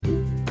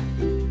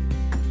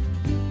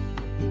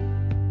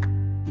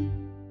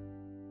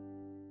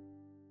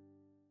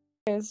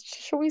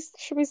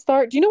Should we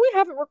start? Do you know we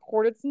haven't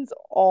recorded since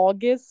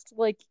August,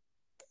 like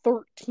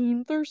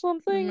 13th or Oh my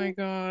something?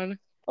 god.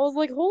 I was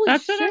like, holy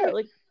That's what shit!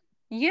 Like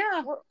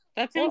yeah, we're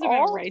that we're sounds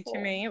about right to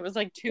awful. me. It was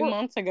like two We're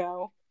months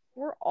ago.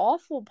 we're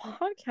awful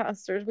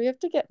podcasters. We have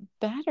to get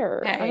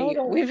better. I don't Hey,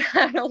 know. we've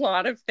had a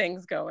lot of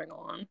things going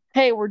on.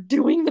 Hey, we're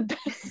doing the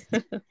best.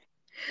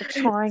 We're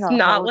trying It's our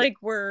not hardest. like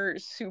we're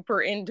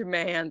super in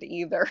demand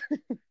either,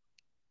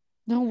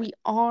 No, we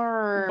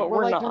are. but We're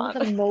we're like one of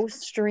not. the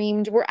most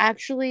streamed. We're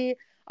actually.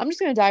 I'm just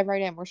gonna dive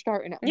right in. We're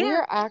starting.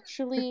 Yeah.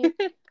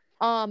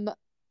 Um,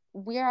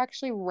 we are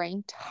actually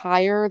ranked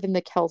higher than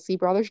the Kelsey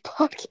Brothers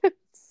podcast.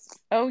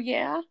 Oh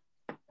yeah.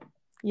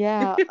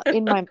 Yeah,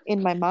 in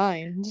my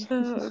mind.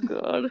 Oh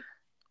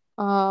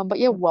god. But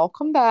yeah,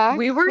 welcome back.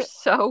 We were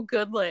so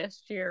good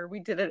last year. We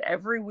did it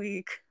every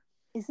week.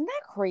 Isn't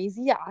that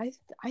crazy? Yeah,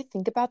 I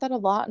think about that a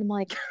lot, and I'm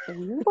like,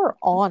 we were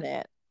on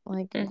it.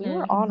 Like we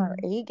were on our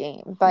A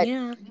game, but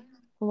Yeah.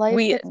 life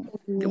We gets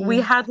we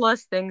busy. had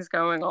less things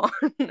going on.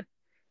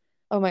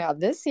 Oh my God,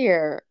 this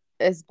year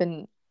has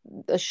been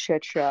a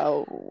shit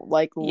show,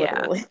 like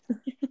Yeah. literally.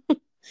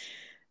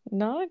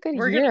 Not a good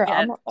We're gonna year.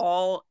 get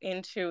all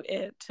into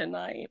it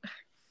tonight.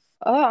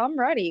 I'm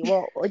ready.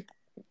 Well, like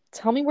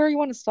tell me where you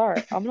want to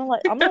start. I'm gonna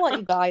let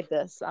you guide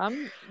this.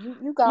 You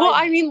Well, guide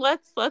I me. mean,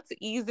 let's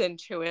ease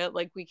into it.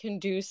 Like we can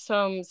do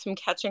some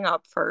catching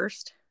up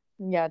first.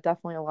 Yeah,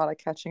 definitely a lot of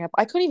catching up.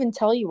 I couldn't even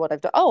tell you what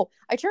I've done. Oh,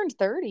 I turned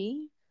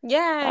 30. That Yay.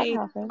 I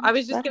happened.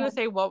 was just That gonna happened.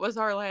 say, what was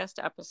our last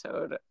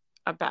episode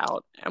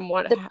about, and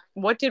The,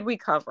 what did we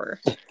cover?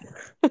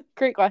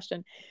 great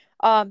question.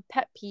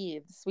 Pet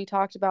peeves. We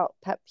talked about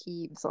pet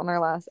peeves on our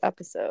last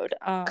episode.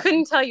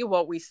 Couldn't tell you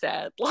what we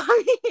said.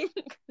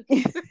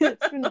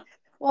 It's been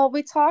well,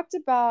 we talked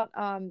about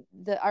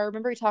I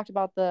remember we talked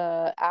about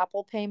the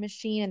Apple Pay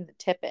machine and the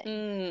tipping.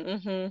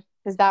 Mm-hmm.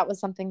 Because that was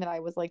something that I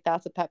was like,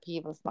 that's a pet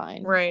peeve of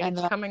mine. Right, And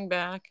it's then I coming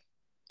back.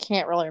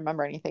 can't really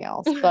remember anything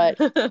else.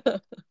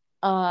 But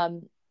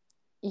um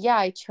yeah,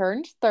 I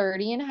turned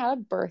 30 and had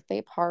a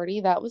birthday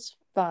party. That was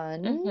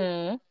fun.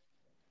 Mm-hmm.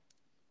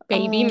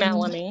 Baby Um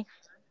Melanie.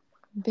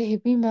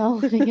 baby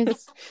Melanie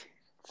is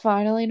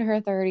finally in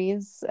her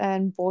 30s,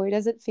 and boy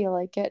does it feel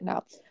like it.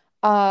 No.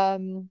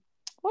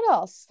 What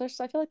else? I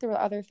feel like there were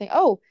other things.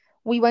 Oh,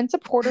 we went to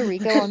Puerto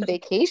Rico on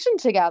vacation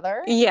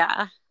together.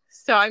 Yeah.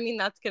 So I mean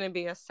that's gonna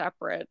be a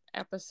separate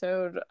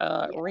episode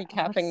Yeah,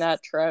 recapping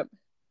that trip.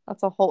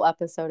 that's a whole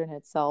episode in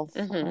itself.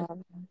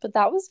 Mm-hmm. But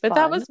that was But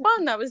that fun. was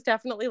fun. That was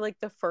definitely like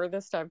the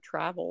furthest I've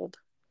traveled.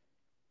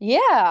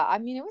 Yeah, I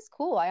mean it was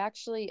cool. I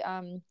actually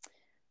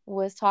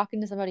was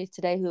talking to somebody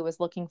today who was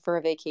looking for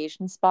a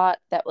vacation spot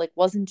that like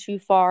wasn't too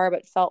far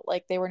but felt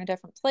like they were in a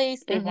different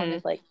place.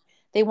 Mm-hmm.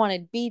 They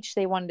wanted beach,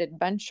 they wanted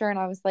adventure, and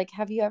I was like,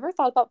 "Have you ever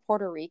thought about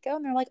Puerto Rico?"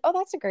 And they're like, "Oh,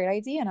 that's a great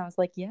idea." And I was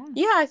like, "Yeah."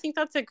 Yeah, I think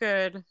that's a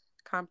good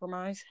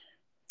compromise.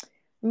 I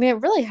mean,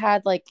 it really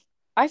had like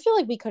I feel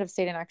like we could have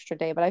stayed an extra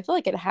day, but I feel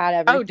like it had Oh,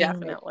 everything that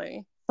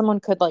definitely. someone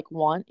could like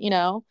want, you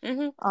know?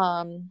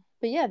 Mm-hmm.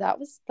 But yeah, that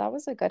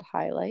was a good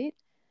highlight.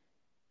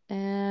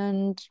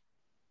 And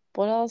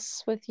what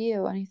else with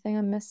you? Anything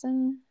I'm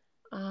missing?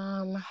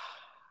 Um,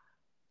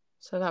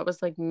 so that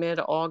was like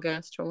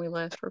mid-August when we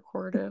last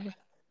recorded.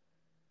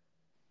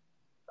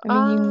 I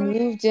mean, you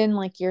moved in,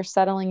 like you're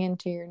settling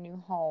into your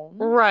new home.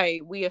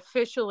 Right. We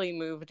officially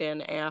moved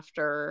in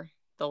after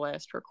the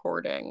last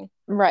recording.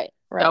 Right,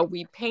 right. So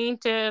we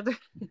painted.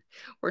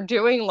 We're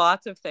doing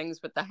lots of things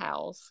with the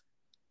house,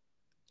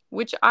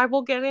 which I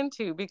will get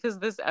into because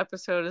this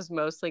episode is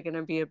mostly going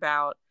to be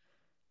about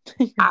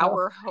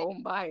our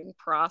home buying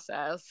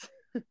process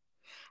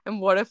and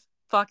what a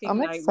fucking I'm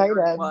nightmare it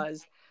excited.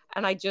 was.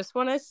 And I just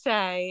want to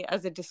say,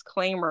 as a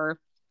disclaimer,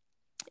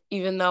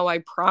 even though I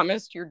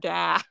promised your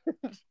dad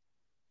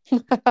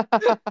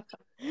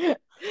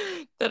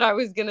that I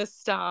was going to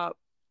stop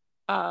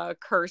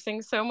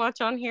cursing so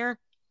much on here,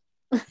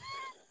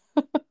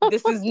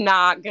 this is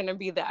not going to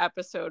be the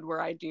episode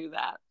where I do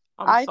that.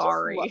 I'm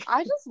sorry.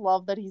 I just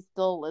love that he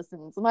still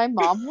listens. My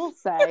mom will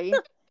say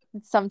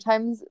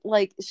sometimes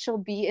like she'll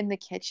be in the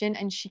kitchen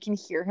and she can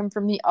hear him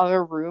from the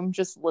other room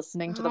just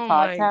listening to the Oh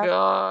my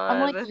podcast.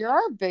 I'm like, god. you're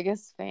our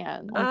biggest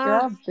fan. Like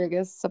you're our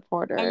biggest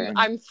supporter.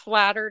 I'm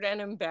flattered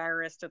and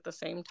embarrassed at the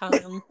same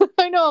time.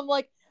 I know. I'm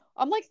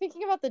like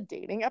thinking about the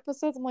dating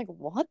episodes. I'm like,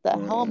 what the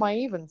hell am I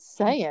even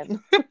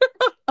saying?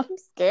 I'm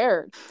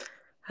scared.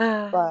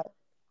 But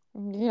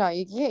you know,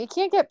 you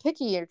can't get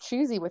picky or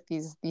choosy with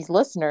these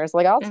listeners.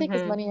 Like I'll take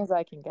as many as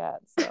I can get.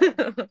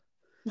 So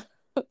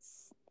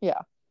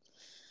yeah.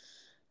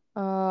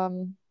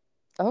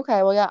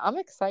 Okay, well yeah, I'm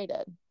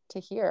excited to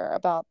hear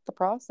about the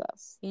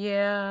process.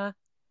 Yeah.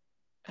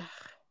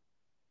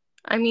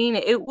 I mean,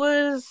 it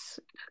was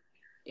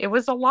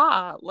a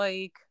lot.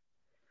 Like,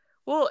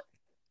 well,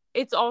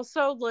 it's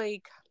also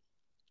like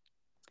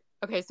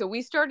okay, so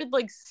we started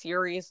like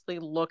seriously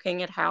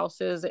looking at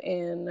houses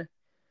in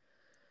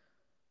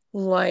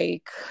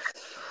like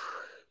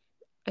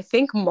I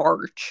think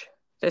March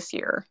this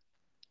year.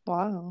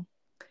 Wow.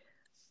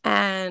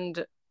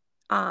 And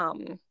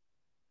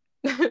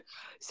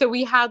so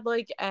we had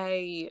like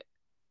a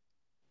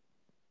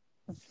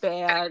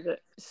bad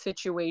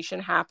situation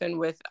happened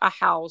with a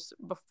house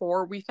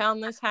before we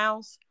found this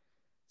house.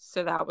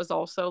 So that was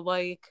also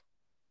like,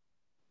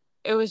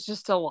 it was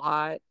just a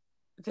lot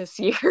this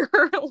year.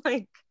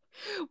 Like,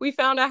 we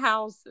found a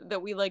house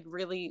that we like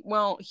really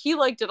well. He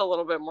liked it a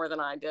little bit more than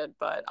I did,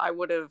 but I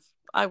would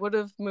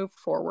have moved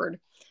forward.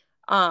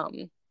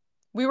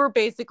 We were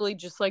basically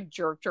just like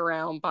jerked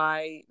around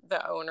by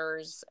the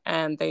owners,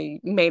 and they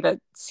made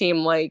it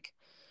seem like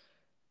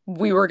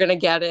we were gonna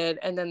get it,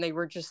 and then they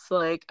were just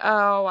like,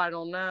 oh, I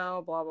don't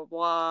know, blah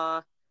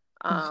blah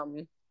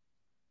blah.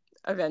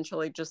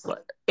 Eventually, just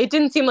like, it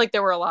didn't seem like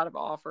there were a lot of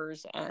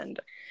offers, and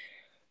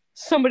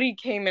somebody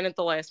came in at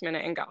the last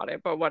minute and got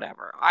it, but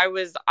whatever. I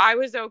was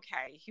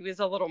okay. He was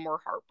a little more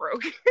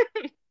heartbroken.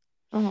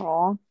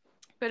 Oh.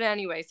 But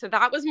anyway, so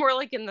that was more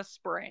like in the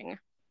spring.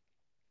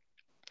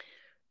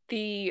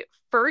 The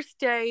first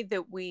day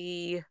that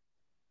we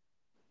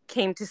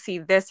came to see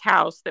this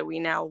house that we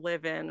now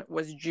live in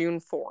was June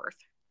 4th.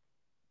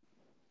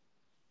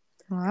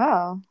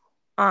 Wow.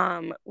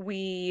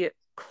 We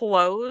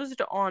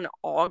closed on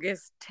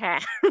August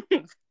 10th.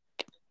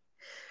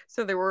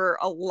 So there were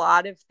a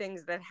lot of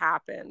things that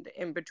happened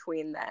in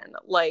between then.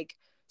 Like,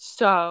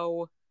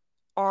 so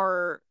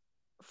our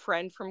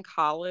friend from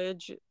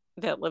college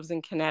that lives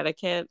in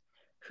Connecticut,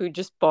 who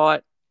just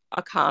bought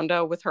a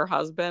condo with her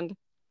husband.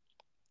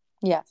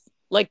 Yes.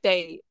 Like,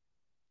 they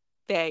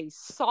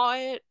saw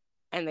it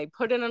and they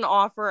put in an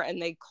offer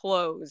and they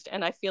closed.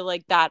 And I feel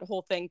like that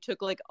whole thing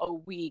took like a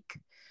week.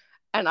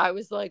 And I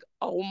was like,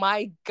 oh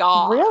my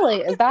God.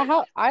 Really? Is that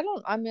how? I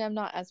mean, I'm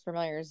not as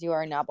familiar as you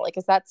are now, but like,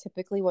 is that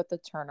typically what the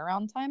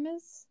turnaround time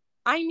is?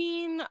 I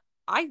mean,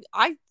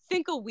 I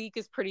think a week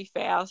is pretty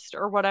fast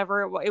or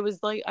whatever. It was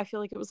like, I feel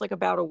like it was like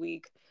about a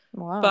week.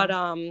 Wow. But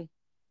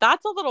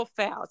that's a little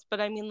fast. But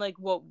I mean, like,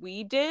 what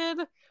we did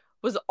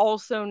was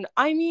also,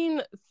 I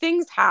mean,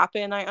 things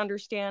happen, I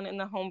understand, in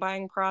the home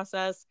buying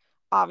process.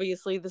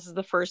 Obviously, this is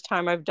the first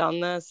time I've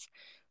done this,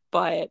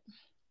 but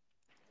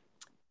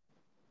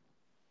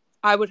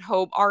I would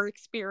hope our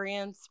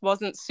experience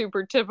wasn't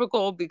super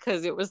typical,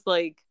 because it was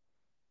like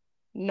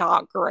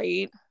not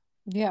great.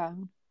 Yeah.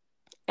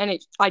 And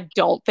I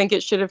don't think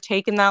it should have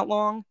taken that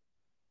long.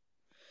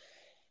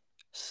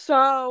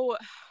 So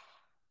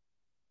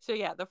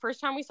yeah, the first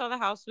time we saw the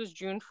house was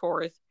June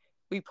 4th.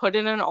 We put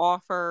in an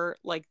offer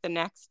like the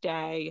next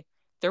day.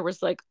 There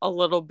was like a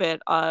little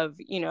bit of,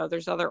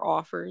 there's other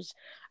offers.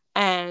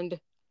 And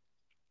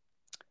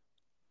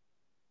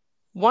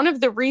one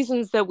of the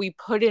reasons that we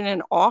put in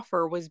an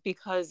offer was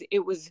because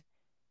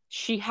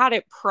she had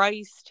it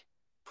priced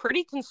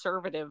pretty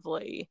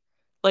conservatively,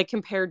 like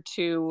compared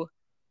to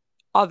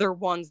other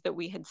ones that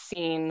we had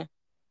seen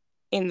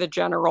in the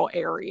general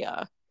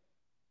area.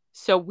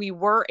 So we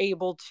were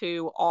able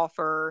to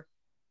offer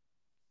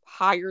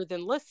higher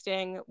than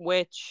listing,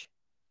 which,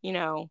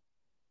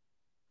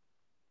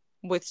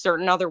 with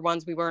certain other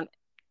ones, we weren't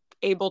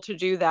able to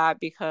do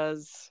that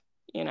because,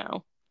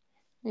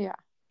 Yeah.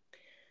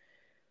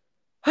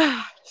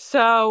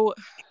 So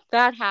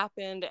that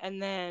happened.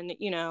 And then,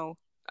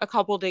 a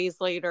couple days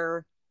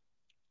later,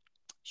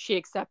 she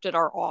accepted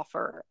our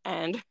offer,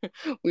 and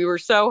we were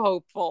so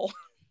hopeful.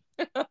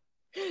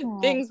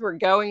 Things were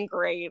going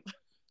great.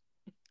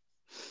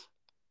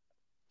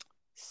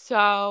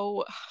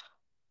 So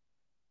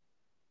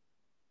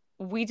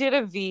we did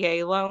a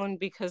VA loan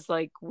because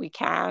like we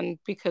can,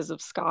 because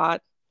of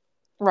Scott.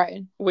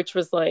 Right. Which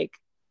was like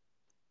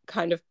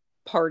kind of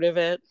part of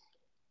it.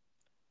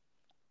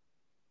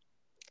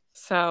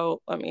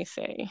 So let me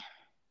see.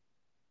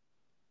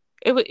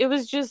 It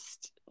was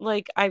just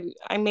like,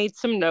 I made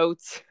some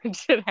notes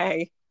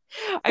today.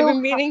 I've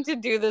been meaning to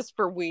do this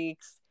for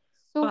weeks.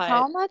 So but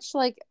how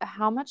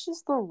much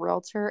is the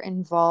realtor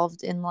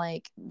involved in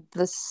like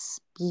the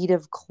speed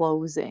of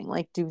closing?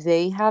 Like, do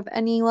they have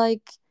any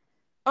like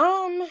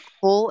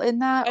pull in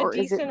that, a or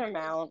is it decent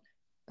amount?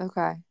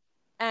 okay?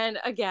 And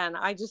again,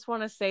 I just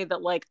want to say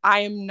that like, I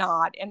am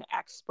not an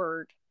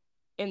expert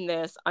in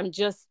this. I'm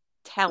just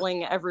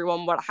telling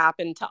everyone what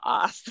happened to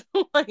us.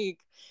 Like,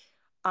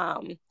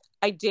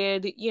 I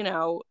did,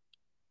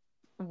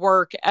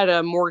 work at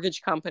a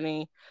mortgage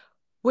company,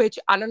 which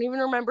I don't even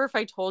remember if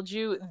I told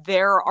you,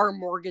 they're our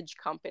mortgage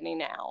company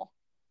now.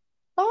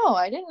 Oh,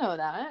 I didn't know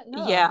that.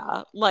 No.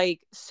 Yeah,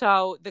 like,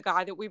 so the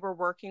guy that we were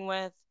working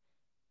with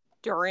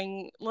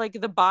during like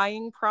the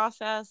buying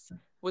process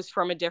was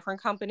from a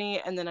different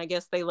company, and then I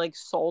guess they like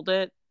sold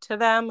it to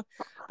them.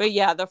 But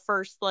yeah, the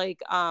first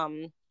like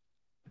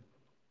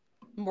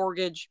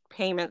mortgage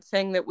payment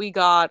thing that we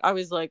got, I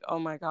was like, oh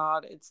my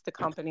God, it's the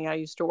company I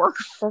used to work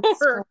for. That's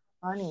so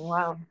funny.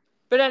 Wow.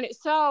 But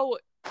so,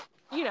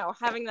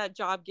 having that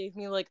job gave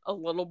me like a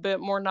little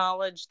bit more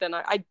knowledge than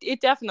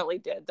it definitely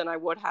did than I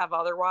would have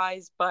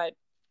otherwise. But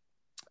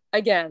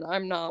again,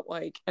 I'm not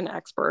like an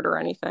expert or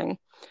anything.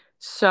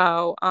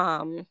 So,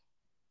 but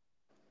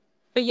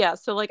yeah,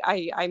 so like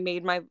I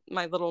made my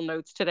little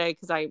notes today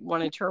because I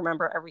wanted to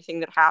remember everything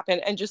that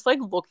happened, and just like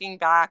looking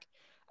back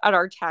at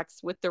our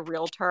text with the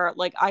realtor,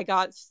 like I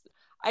got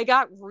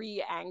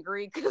re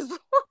angry because like,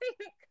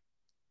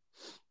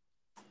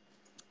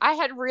 I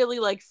had really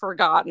like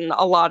forgotten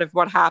a lot of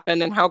what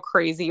happened and how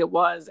crazy it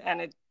was, and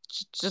it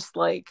just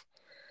like,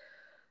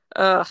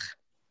 ugh.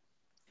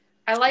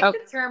 I like Oh.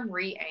 the term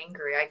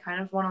re-angry. I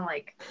kind of want to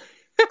like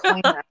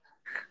coin that.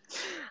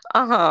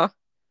 Uh-huh.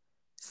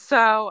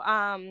 So,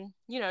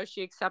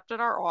 she accepted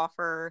our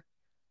offer.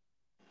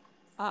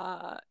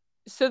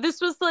 So this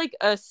was like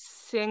a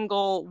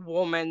single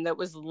woman that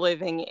was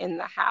living in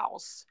the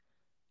house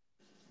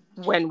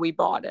when we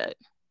bought it.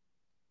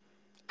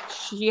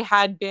 She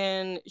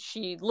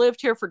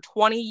lived here for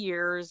 20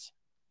 years,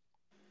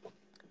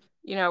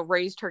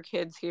 raised her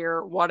kids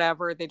here,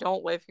 whatever. They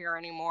don't live here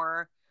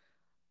anymore.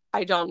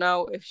 I don't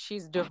know if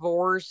she's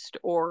divorced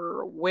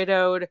or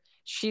widowed.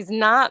 She's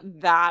not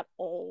that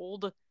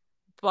old,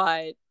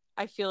 but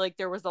I feel like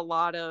there was a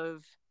lot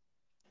of,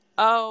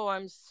 oh,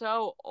 I'm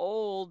so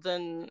old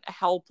and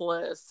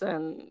helpless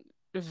and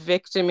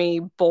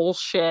victimy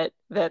bullshit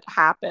that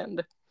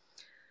happened.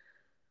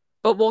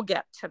 But we'll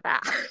get to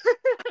that.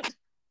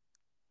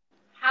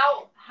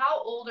 How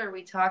old are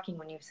we talking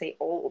when you say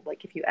old?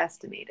 Like if you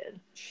estimated?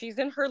 She's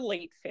in her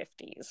late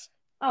 50s.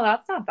 Oh,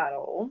 that's not that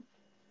old.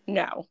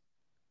 No,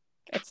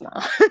 it's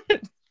not.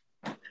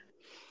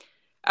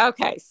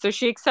 Okay, so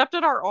she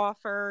accepted our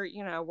offer.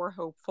 We're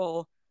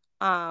hopeful.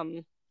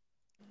 So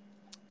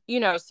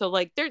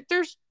like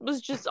there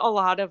was just a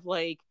lot of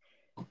like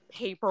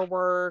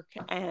paperwork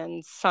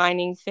and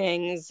signing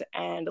things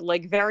and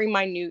like very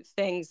minute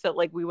things that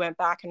like we went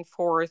back and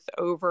forth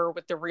over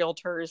with the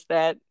realtors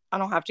that I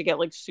don't have to get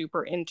like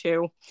super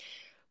into.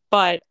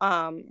 But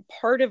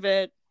part of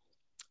it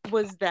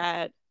was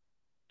that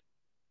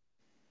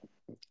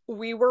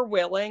we were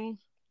willing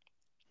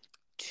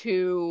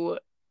to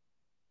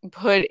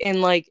put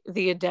in like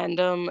the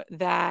addendum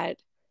that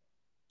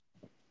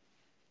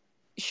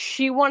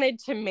she wanted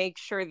to make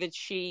sure that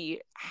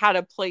she had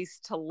a place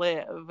to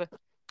live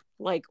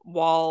like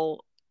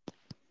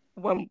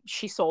when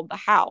she sold the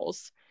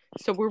house.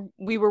 So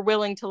we were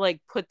willing to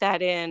like put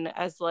that in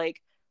as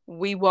like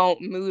we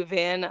won't move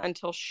in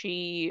until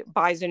she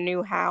buys a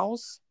new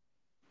house,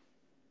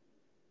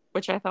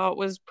 which I thought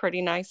was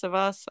pretty nice of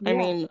us. Yeah. I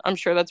mean, I'm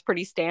sure that's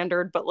pretty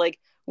standard, but like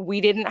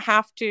we didn't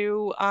have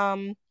to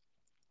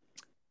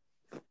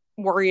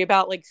worry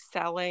about like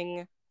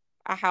selling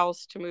a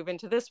house to move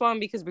into this one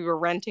because we were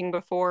renting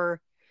before.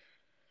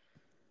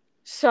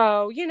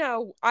 So,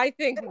 I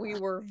think we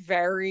were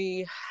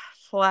very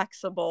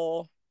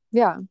flexible.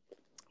 Yeah.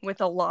 With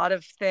a lot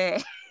of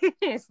things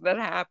that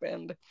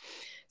happened.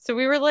 So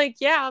we were like,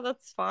 yeah,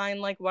 that's fine.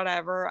 Like,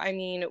 whatever. I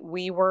mean,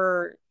 we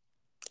were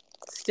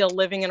still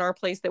living in our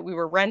place that we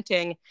were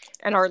renting,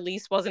 and our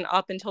lease wasn't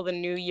up until the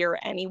new year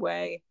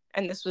anyway.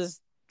 And this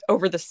was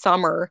over the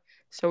summer.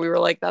 So we were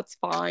like, that's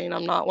fine.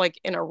 I'm not like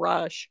in a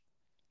rush.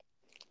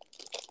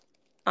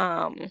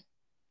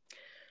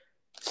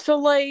 So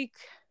like,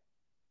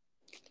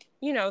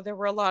 there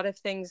were a lot of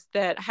things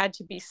that had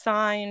to be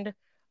signed.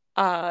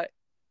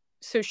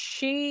 So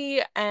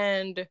she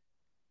and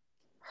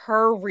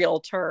her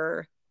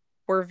realtor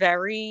were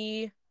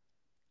very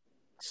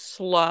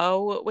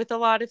slow with a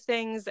lot of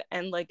things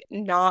and like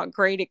not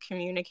great at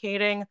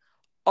communicating.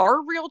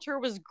 Our realtor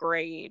was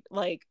great,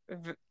 like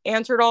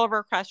answered all of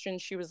our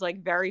questions. She was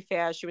like very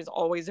fast. She was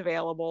always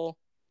available.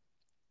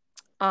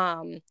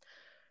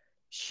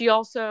 She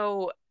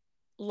also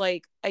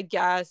like I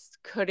guess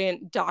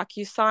couldn't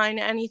DocuSign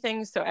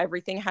anything, so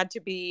everything had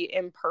to be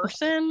in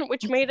person,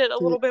 which made it a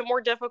little bit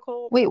more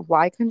difficult. Wait,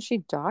 why couldn't she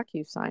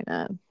DocuSign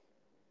it?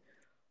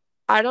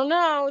 I don't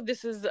know.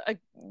 This is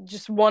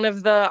just one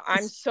of the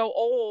I'm so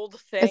old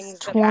things.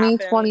 It's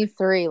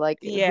 2023. Like,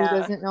 yeah. Who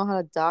doesn't know how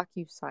to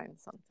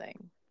DocuSign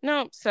something?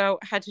 No, so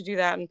had to do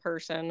that in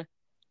person.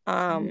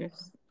 And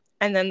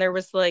then there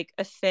was like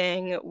a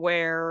thing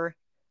where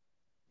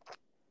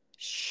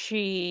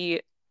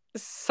she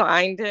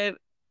signed it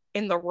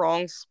in the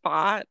wrong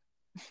spot.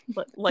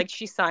 Like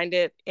she signed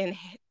it in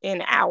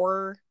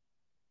our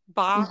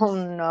box. Oh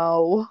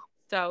no.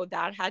 So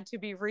that had to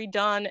be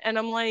redone. And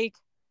I'm like,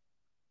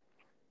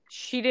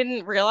 she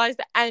didn't realize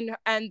that,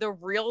 and the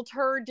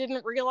realtor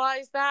didn't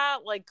realize that.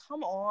 Like,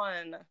 come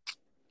on.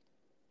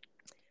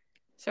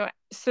 So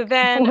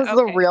then was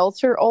the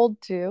realtor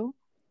old too?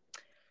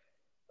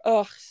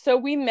 So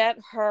we met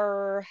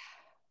her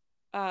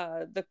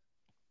the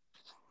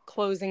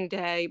closing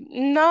day.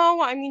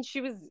 No, I mean she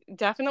was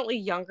definitely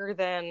younger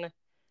than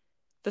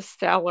the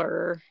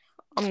seller.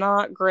 I'm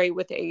not great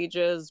with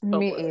ages. But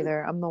me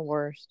either. I'm the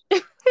worst.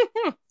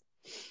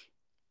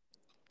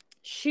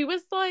 She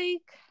was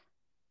like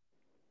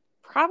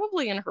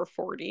probably in her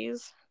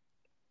 40s.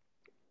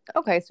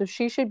 Okay, so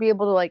she should be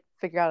able to like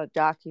figure out a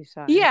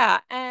DocuSign. Yeah,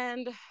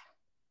 and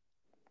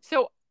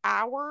so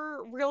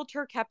our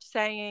realtor kept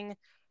saying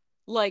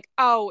like,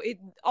 oh,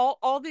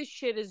 all this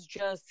shit is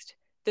just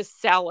the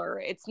seller.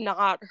 It's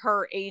not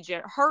her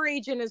agent. Her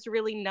agent is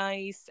really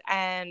nice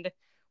and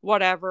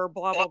whatever,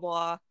 blah, blah,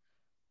 blah.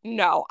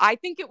 No, I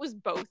think it was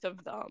both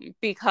of them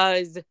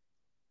because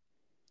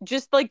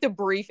just like the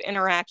brief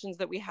interactions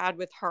that we had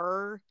with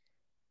her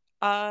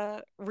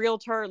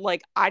realtor,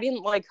 like I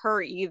didn't like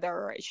her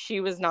either.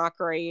 She was not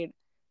great.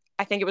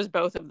 I think it was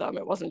both of them.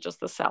 It wasn't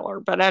just the seller.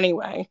 But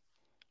anyway,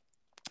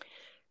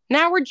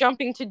 now we're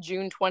jumping to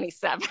June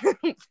 27th.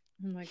 Oh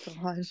my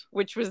God.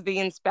 Which was the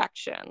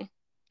inspection.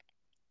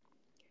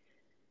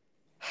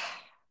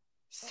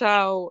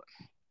 So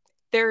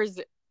there's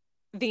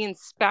the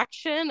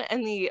inspection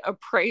and the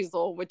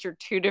appraisal, which are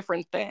two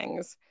different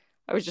things.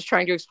 I was just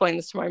trying to explain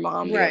this to my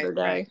mom the other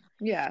day. Right.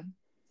 Yeah.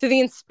 So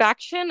the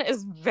inspection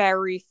is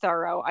very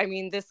thorough. I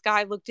mean, this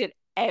guy looked at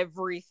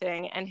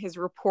everything and his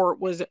report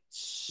was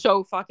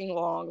so fucking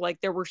long. Like,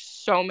 there were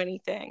so many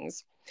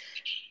things.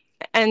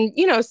 And,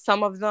 you know,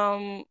 some of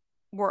them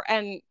were,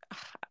 and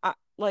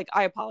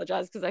I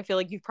apologize because I feel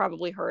like you've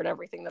probably heard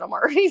everything that I'm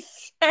already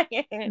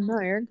saying.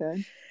 No, you're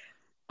good.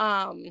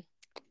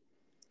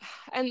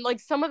 And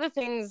like some of the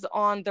things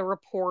on the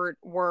report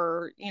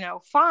were, you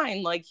know,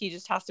 fine. Like, he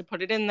just has to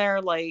put it in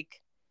there. Like,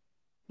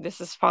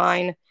 this is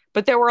fine.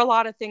 But there were a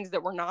lot of things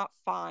that were not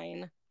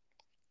fine.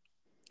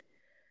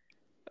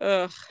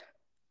 Ugh.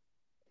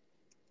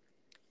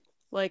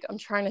 Like, I'm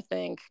trying to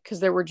think because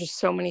there were just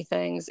so many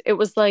things. It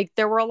was like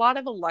there were a lot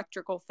of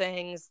electrical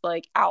things,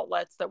 like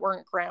outlets that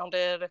weren't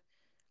grounded.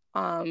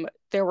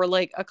 There were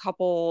like a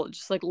couple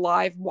just like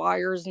live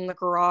wires in the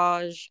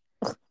garage.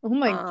 Oh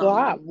my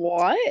God,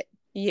 what?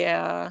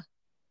 Yeah.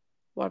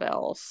 What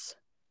else?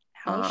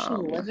 How's she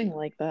living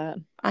like that?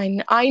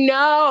 I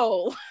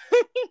know.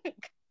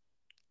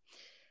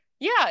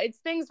 Yeah, it's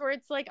things where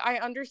it's like, I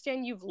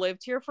understand you've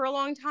lived here for a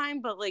long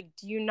time, but like,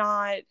 do you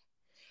not?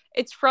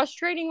 It's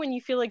frustrating when you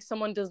feel like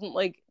someone doesn't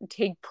like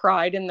take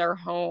pride in their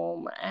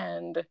home.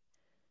 And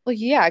well,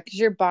 yeah, because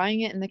you're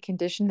buying it in the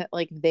condition that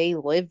like they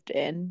lived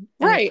in,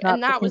 right, it's not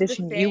and that the was the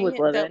condition thing you would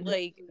live that in.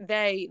 like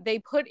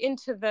they put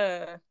into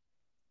the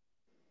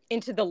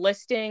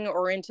listing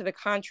or into the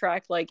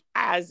contract like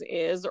as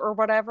is or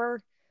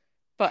whatever.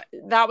 But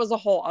that was a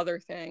whole other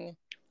thing.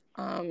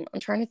 I'm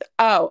trying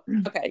to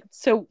okay.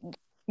 So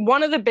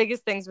one of the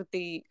biggest things with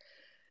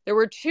there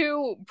were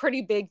two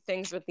pretty big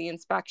things with the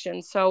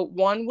inspection. So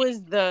one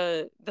was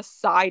the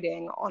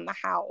siding on the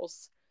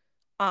house.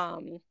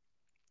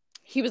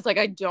 He was like,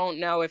 I don't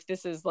know if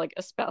this is like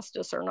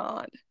asbestos or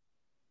not.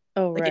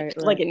 Oh, like right,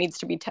 like it needs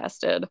to be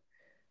tested.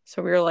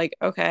 So we were like,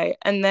 okay.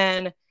 And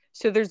then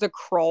so there's a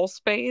crawl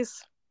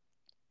space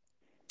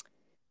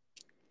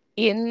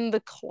in the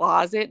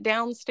closet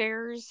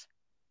downstairs,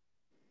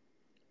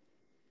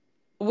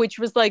 which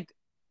was like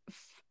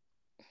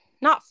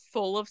not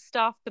full of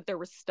stuff, but there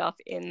was stuff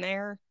in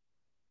there,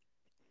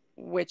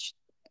 which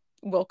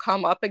will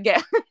come up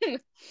again.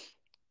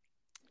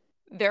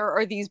 There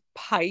are these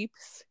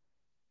pipes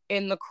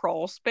in the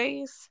crawl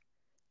space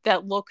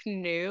that look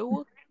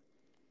new,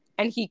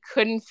 and he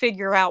couldn't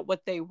figure out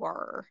what they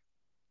were.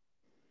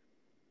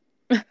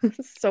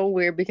 So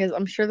weird because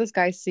I'm sure this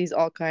guy sees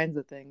all kinds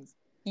of things.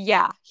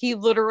 Yeah, he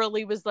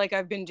literally was like,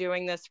 I've been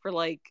doing this for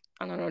like,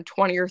 I don't know,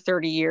 20 or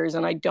 30 years,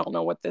 and I don't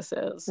know what this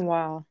is.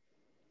 Wow.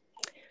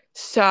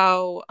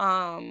 So,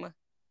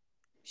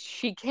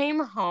 she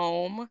came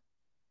home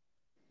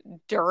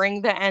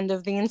during the end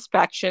of the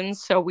inspection,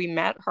 so we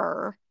met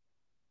her.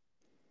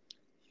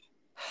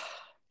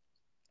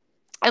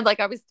 And like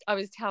I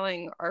was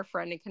telling our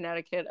friend in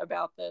Connecticut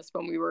about this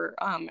when we were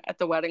at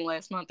the wedding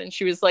last month, and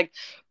she was like,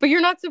 but you're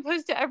not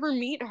supposed to ever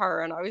meet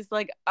her. And I was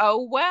like,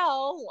 oh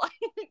well.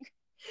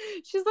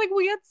 She's like,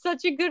 we had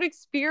such a good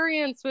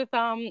experience with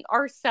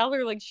our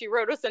seller. Like, she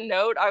wrote us a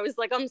note. I was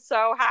like, I'm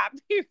so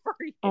happy for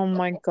you. Oh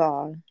my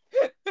God.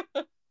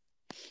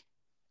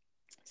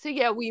 So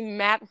yeah, we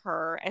met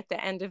her at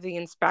the end of the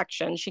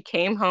inspection. She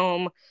came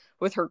home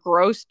with her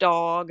gross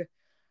dog,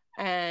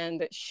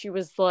 and she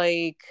was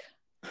like,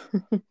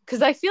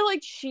 because I feel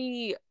like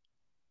she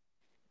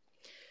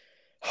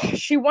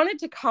wanted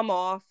to come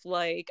off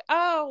like,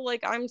 oh,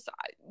 like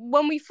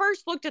when we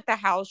first looked at the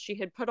house, she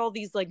had put all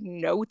these like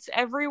notes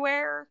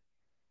everywhere,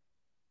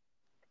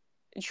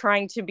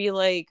 trying to be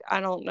like, I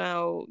don't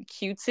know,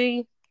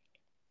 cutesy.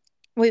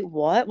 Wait,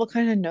 what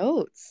kind of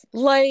notes?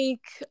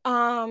 Like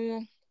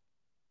I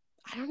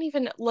don't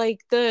even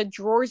like the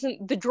drawers in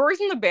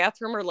the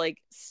bathroom are like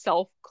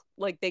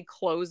like they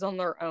close on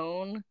their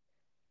own.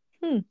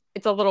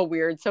 It's a little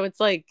weird. So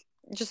it's like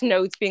just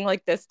notes being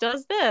like, this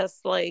does this,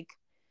 like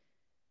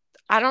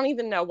I don't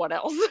even know what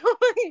else.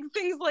 Like,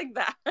 things like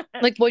that.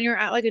 Like when you're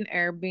at like an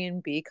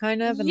Airbnb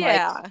kind of, and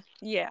yeah.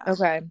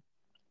 Okay,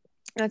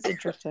 that's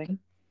interesting.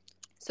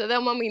 So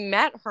then when we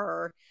met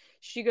her,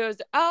 she goes,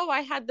 oh,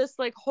 I had this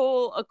like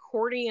whole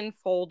accordion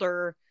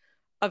folder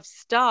of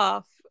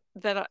stuff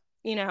that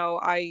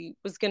I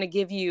was going to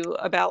give you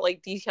about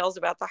like details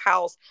about the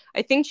house.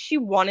 I think she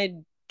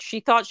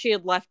thought she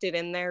had left it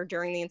in there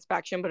during the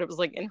inspection, but it was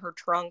like in her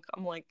trunk.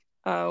 I'm like,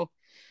 oh,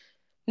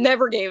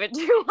 never gave it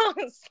to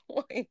us.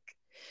 Like,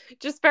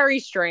 just very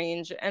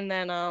strange. And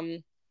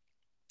then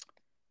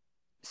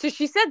so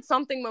she said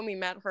something when we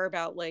met her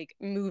about like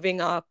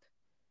moving up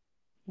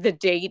the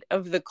date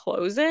of the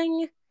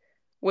closing,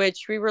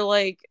 which we were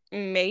like,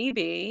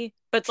 maybe,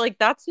 but like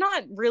that's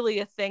not really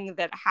a thing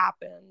that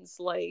happens.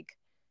 Like,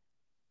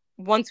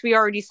 once we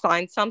already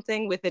signed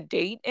something with a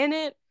date in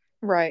it,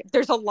 Right.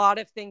 There's a lot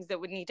of things that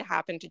would need to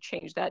happen to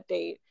change that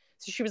date.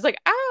 So she was like,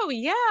 oh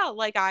yeah,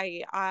 like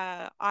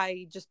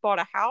I just bought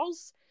a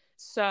house,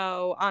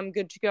 so I'm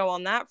good to go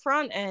on that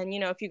front. And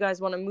if you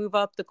guys want to move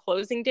up the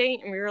closing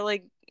date. And we were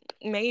like,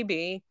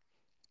 maybe.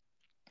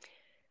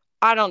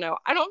 I don't know.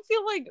 I don't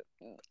feel like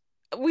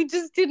we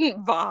just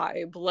didn't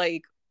vibe.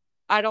 Like,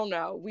 I don't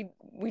know.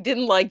 We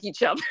didn't like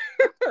each other.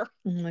 Oh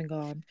my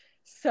God.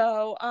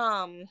 So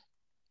I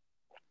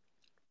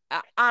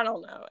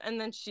don't know. And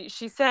then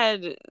she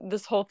said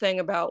this whole thing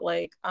about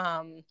like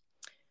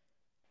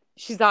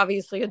she's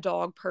obviously a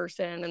dog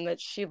person, and that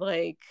she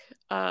like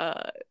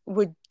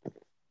would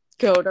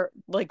go to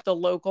like the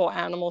local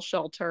animal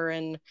shelter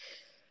and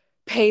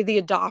pay the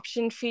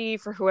adoption fee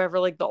for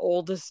whoever like the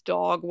oldest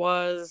dog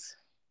was.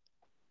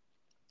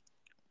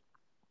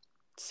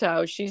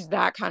 So she's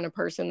that kind of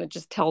person that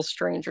just tells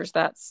strangers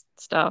that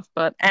stuff.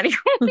 But anyway,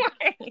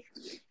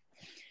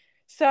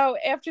 so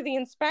after the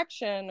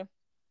inspection,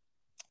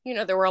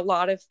 there were a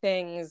lot of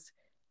things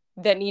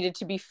that needed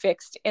to be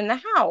fixed in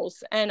the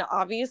house. And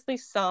obviously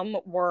some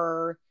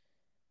were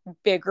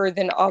bigger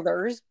than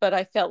others, but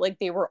I felt like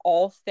they were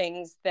all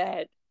things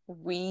that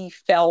we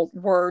felt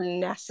were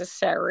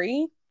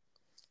necessary,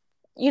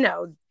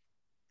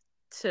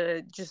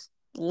 to just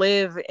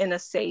live in a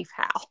safe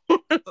house.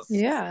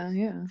 Yeah,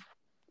 yeah.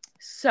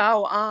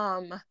 So,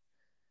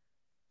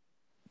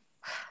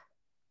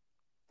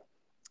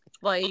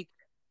 like,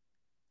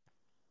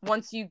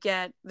 once you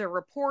get the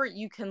report,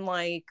 you can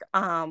like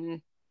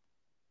kind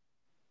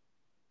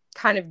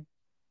of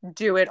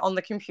do it on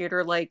the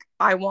computer. Like,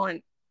 I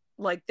want,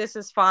 like, this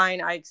is fine,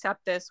 I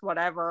accept this,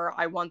 whatever,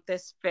 I want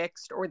this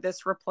fixed or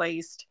this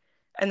replaced.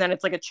 And then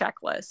it's like a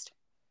checklist.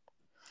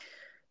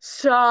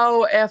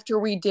 So after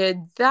we did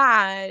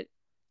that,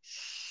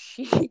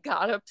 she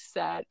got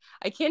upset.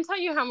 I can't tell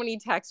you how many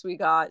texts we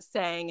got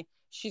saying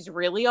she's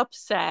really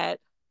upset.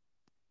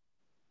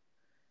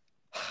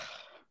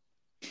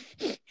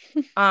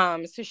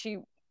 So she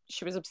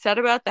was upset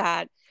about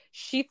that.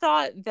 She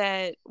thought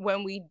that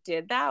when we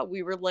did that,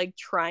 we were like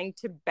trying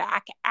to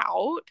back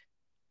out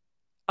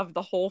of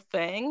the whole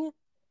thing.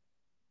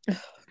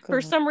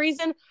 For some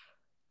reason.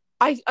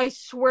 I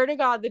swear to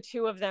God, the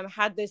two of them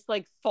had this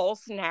like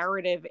false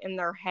narrative in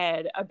their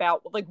head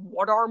about like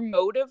what our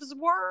motives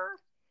were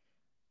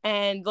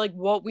and like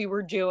what we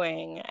were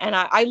doing. And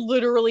I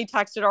literally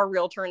texted our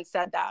realtor and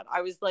said that.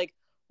 I was like,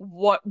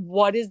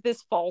 what is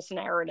this false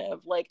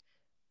narrative? Like,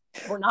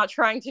 we're not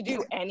trying to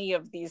do any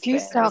of these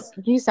things.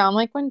 You sound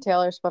like when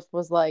Taylor Swift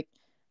was like,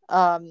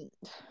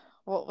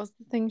 what was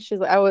the thing she's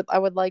like, I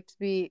would like to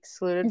be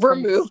excluded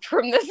removed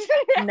from this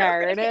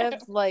narrative.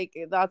 Like,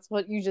 that's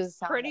what you just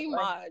sounded pretty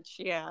much.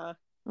 Yeah.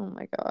 Oh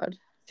my God.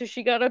 So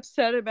she got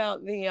upset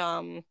about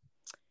the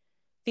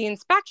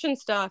inspection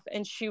stuff,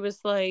 and she was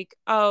like,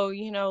 oh,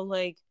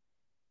 like,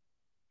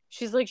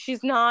 she's like,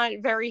 she's not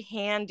very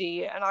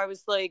handy. And I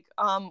was like,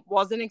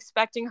 wasn't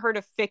expecting her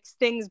to fix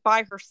things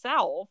by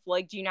herself.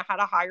 Like, do you know how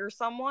to hire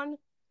someone?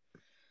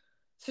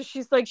 So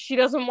she's like, she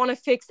doesn't want to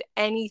fix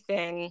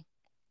anything.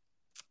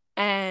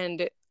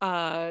 And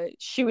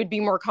she would be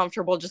more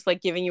comfortable just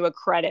like giving you a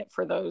credit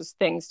for those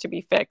things to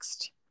be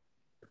fixed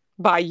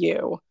by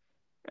you.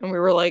 And we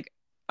were like,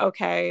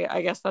 okay,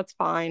 I guess that's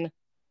fine.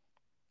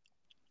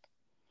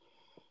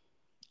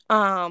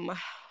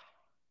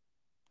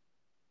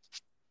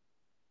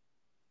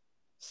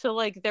 So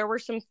like there were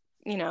some,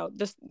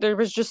 there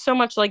was just so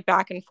much like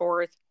back and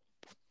forth.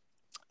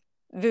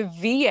 The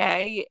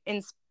VA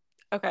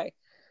okay.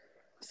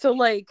 So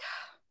like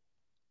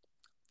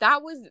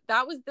that was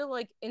the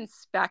like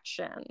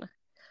inspection.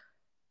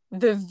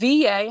 The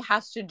VA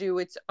has to do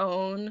its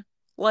own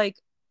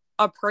like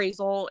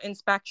appraisal,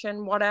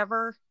 inspection,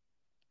 whatever,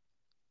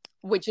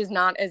 which is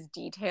not as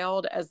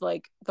detailed as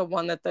like the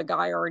one that the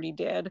guy already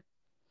did.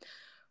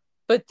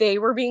 But they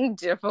were being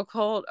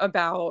difficult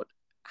about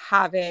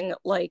having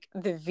like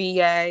the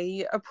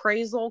VA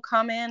appraisal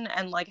come in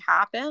and like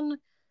happen.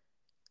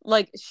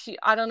 Like,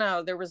 I don't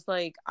know, there was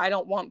like, I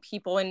don't want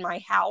people in my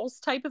house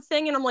type of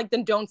thing. And I'm like,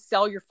 then don't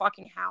sell your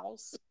fucking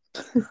house.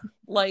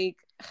 Like,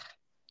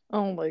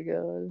 oh my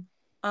God.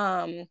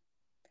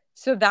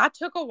 So that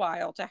took a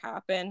while to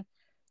happen.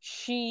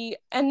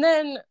 And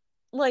then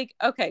like,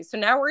 okay, so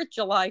now we're at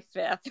July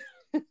 5th.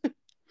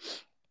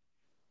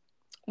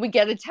 We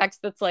get a text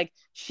that's like,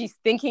 she's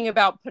thinking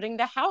about putting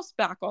the house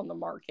back on the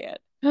market.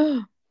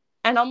 And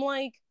I'm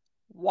like,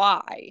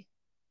 why?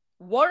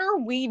 What are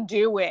we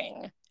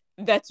doing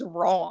that's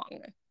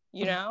wrong?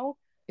 Yeah.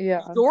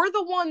 You're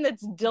the one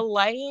that's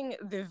delaying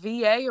the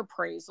VA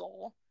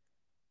appraisal.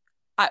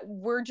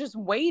 We're just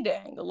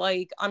waiting.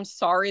 Like, I'm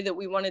sorry that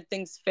we wanted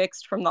things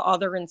fixed from the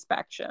other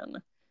inspection.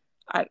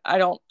 I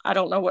don't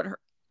know what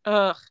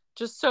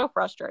just so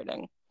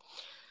frustrating.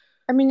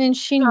 I mean, and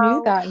she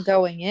knew that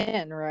going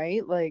in,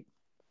 right? Like,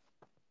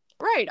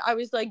 right. I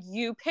was like,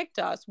 you picked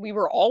us. We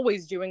were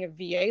always doing a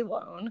VA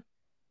loan.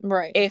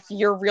 Right. If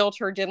your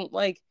realtor didn't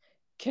like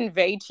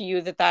convey to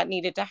you that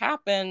needed to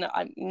happen,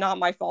 not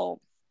my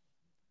fault.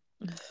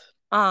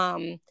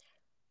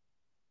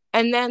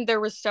 And then there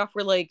was stuff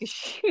where, like,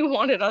 she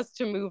wanted us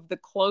to move the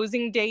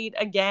closing date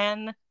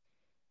again.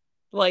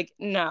 Like,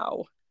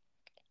 no.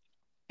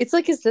 It's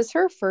like, is this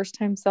her first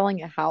time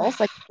selling a house?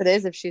 Like, if it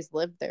is, if she's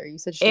lived there. You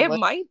said she It lived.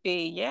 might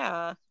be,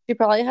 yeah. She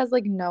probably has,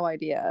 like, no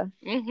idea.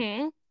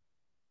 Mm-hmm.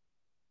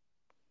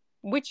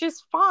 Which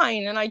is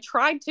fine. And I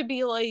tried to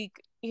be, like,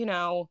 you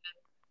know,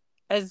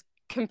 as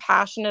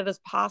compassionate as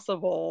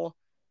possible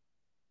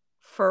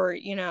for,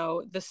 you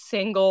know, the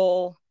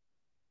single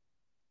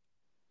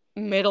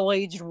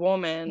middle-aged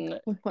woman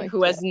Oh my who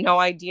God. has no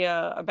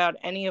idea about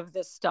any of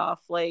this stuff.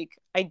 Like,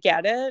 I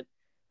get it,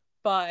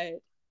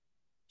 but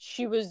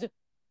she was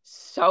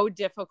so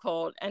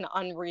difficult and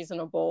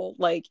unreasonable.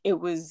 Like, it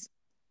was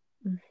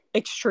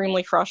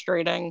extremely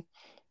frustrating.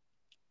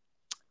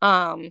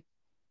 And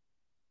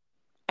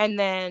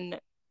then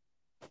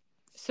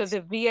so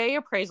the VA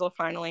appraisal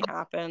finally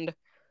happened,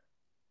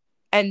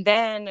 and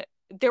then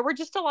there were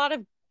just a lot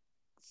of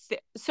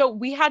so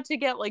we had to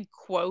get, like,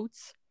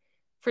 quotes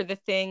for the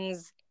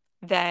things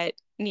that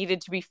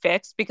needed to be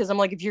fixed, because I'm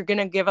like, if you're going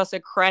to give us a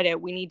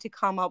credit, we need to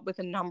come up with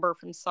a number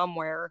from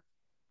somewhere.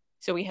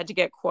 So we had to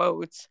get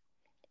quotes.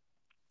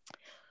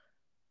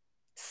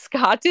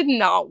 Scott did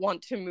not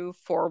want to move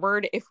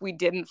forward if we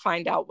didn't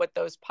find out what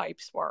those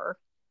pipes were.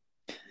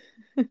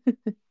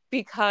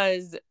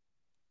 Because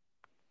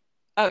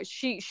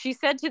she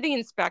said to the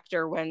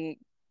inspector when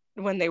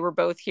they were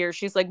both here,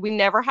 she's like, we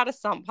never had a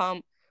sump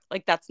pump.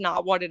 Like, that's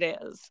not what it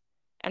is.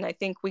 And I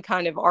think we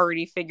kind of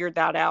already figured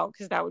that out,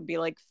 because that would be,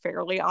 like,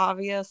 fairly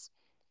obvious.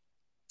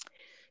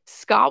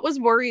 Scott was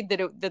worried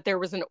that there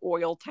was an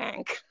oil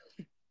tank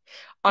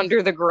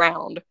under the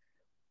ground,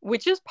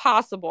 which is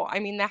possible. I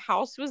mean, the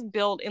house was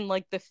built in,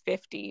 like, the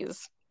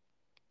 50s.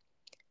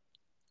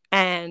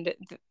 And,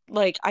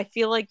 like, I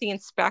feel like the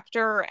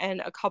inspector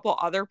and a couple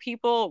other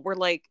people were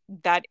like,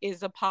 that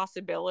is a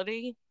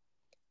possibility.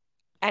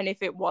 And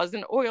if it was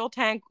an oil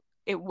tank,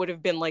 it would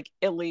have been, like,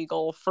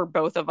 illegal for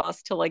both of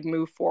us to, like,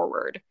 move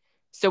forward.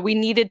 So we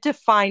needed to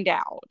find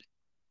out.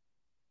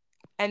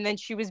 And then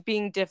she was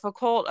being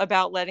difficult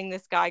about letting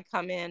this guy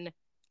come in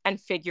and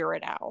figure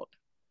it out.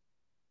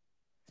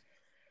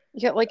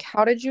 Yeah, like,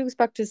 how did you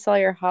expect to sell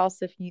your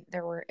house if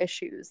there were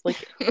issues?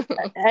 Like,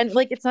 and,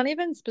 like, it's not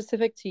even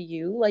specific to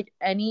you. Like,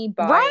 any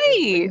buyer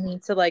Right. would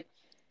need to, like,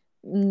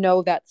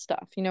 know that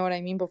stuff. You know what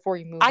I mean? Before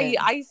you move in.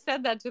 I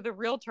said that to the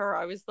realtor.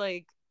 I was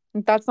like,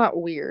 that's not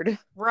weird.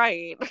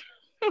 Right.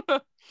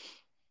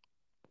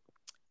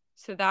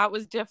 So that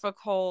was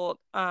difficult.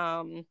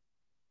 So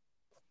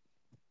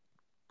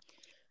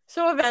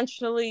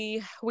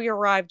eventually we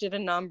arrived at a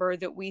number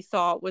that we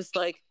thought was,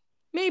 like,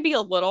 maybe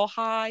a little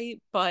high,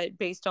 but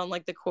based on,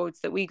 like, the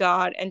quotes that we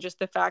got and just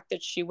the fact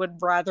that she would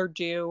rather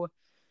do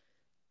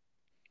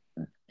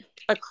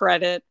a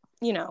credit,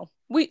 you know,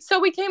 we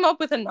came up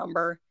with a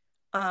number.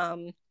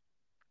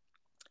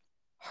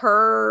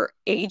 Her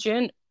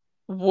agent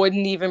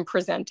wouldn't even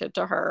present it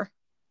to her.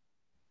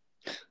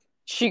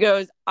 She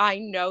goes, I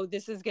know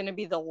this is going to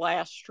be the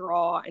last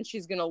straw, and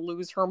she's going to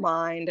lose her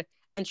mind,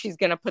 and she's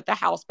going to put the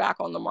house back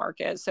on the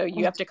market. So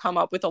you have to come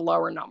up with a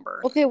lower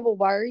number. Okay, well,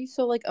 why are you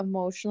so, like,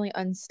 emotionally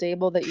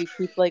unstable that you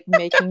keep, like,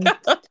 making,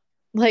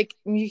 like,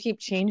 you keep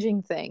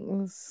changing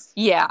things?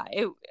 Yeah.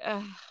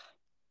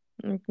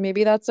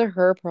 Maybe that's a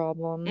her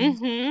problem.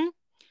 Mm-hmm.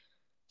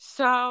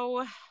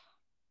 So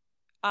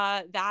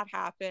that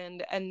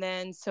happened. And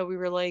then so we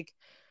were like,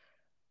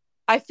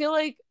 I feel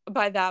like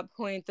by that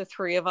point, the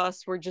three of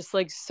us were just,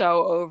 like,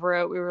 so over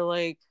it. We were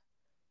like,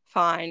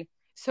 fine.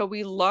 So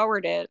we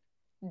lowered it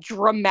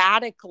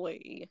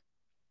dramatically.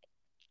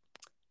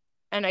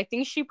 And I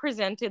think she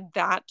presented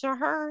that to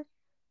her,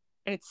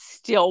 and it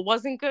still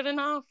wasn't good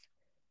enough.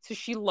 So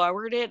she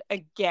lowered it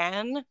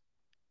again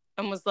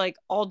and was like,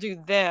 I'll do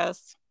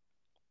this.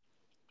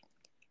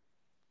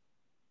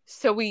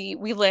 So we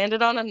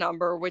landed on a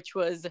number which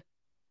was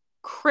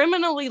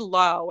criminally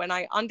low. And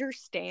I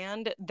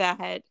understand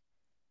that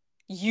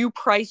you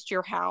priced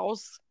your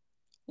house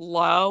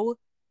low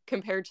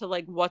compared to,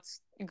 like,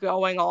 what's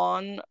going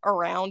on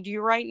around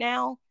you right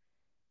now.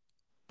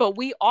 But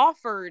we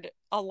offered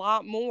a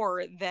lot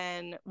more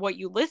than what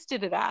you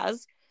listed it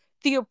as.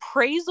 The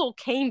appraisal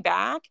came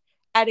back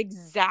at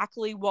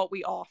exactly what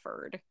we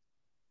offered.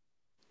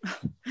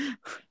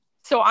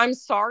 So I'm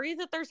sorry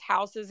that there's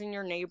houses in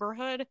your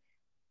neighborhood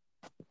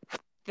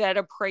that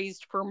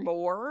appraised for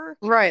more.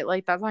 Right,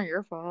 like, that's not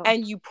your fault.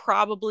 And you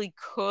probably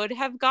could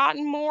have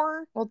gotten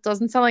more. Well, it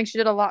doesn't sound like she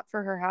did a lot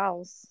for her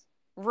house.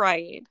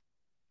 Right.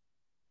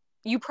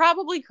 You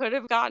probably could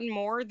have gotten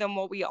more than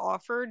what we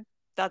offered.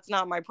 That's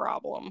not my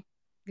problem.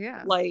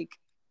 Yeah. Like,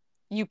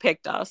 you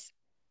picked us.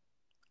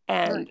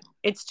 And right.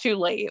 It's too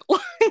late.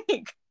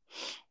 Like,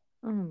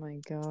 oh my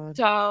God.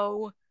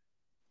 So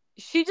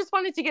she just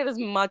wanted to get as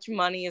much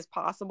money as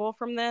possible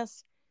from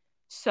this.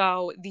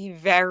 So the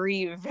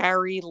very,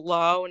 very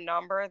low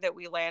number that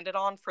we landed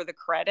on for the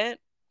credit,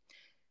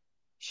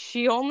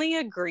 she only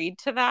agreed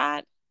to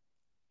that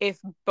if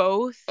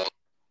both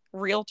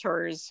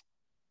realtors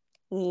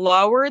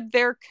lowered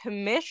their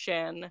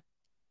commission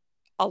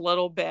a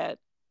little bit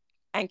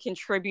and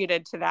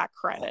contributed to that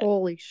credit.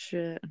 Holy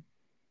shit.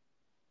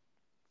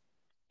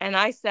 And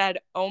I said,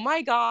 oh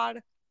my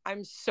God,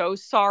 I'm so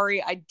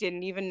sorry. I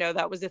didn't even know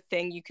that was a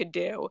thing you could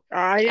do.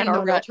 And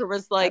our realtor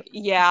was like,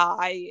 yeah,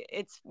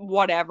 it's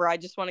whatever. I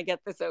just want to get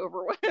this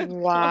over with.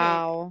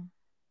 Wow. Like,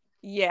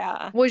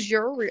 yeah. Was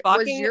your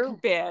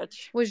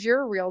bitch. Was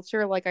your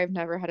realtor like, I've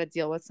never had to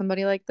deal with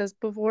somebody like this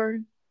before?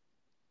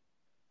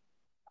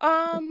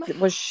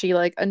 Was she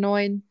like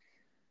annoyed?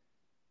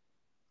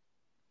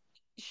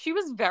 She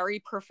was very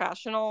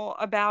professional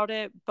about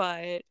it,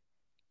 but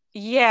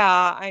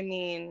yeah, I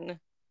mean,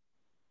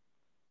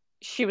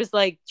 she was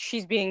like,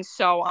 she's being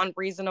so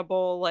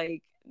unreasonable.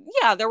 Like,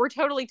 yeah, there were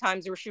totally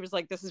times where she was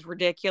like, this is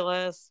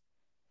ridiculous.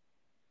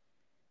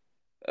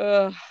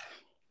 Ugh.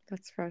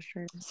 That's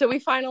frustrating. So we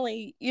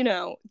finally,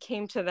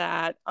 came to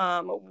that.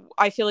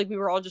 I feel like we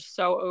were all just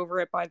so over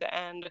it by the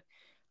end.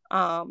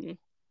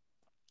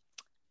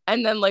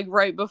 And then like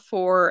right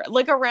before,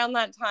 like around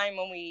that time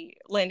when we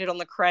landed on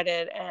the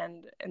credit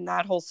and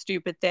that whole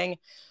stupid thing,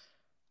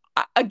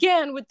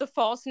 again with the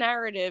false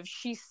narrative,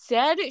 she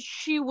said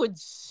she would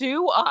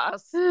sue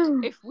us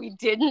if we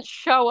didn't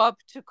show up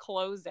to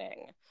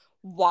closing.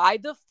 Why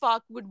the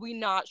fuck would we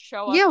not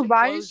show up to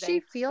why closing? does she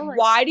feel like...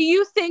 Why do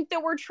you think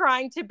that we're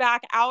trying to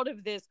back out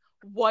of this?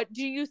 What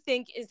do you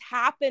think is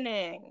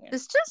happening?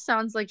 This just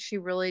sounds like she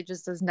really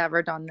just has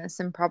never done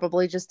this and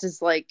probably just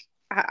is like,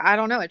 I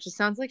don't know. It just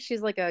sounds like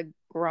she's like a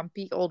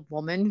grumpy old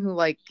woman who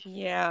like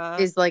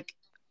is like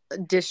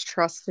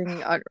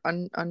distrusting,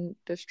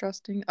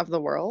 distrusting of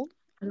the world.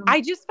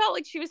 I just felt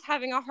like she was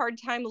having a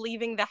hard time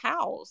leaving the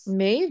house.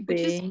 Maybe. Which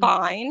is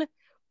fine,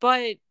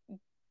 but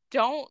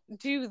don't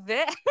do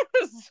this.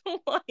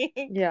 Like,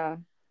 yeah.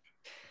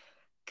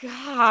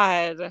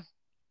 God.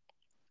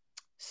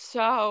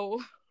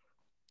 So,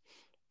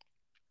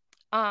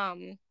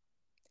 then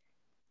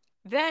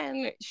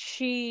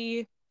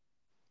she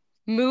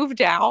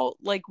moved out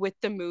like with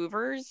the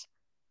movers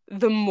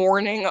the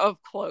morning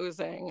of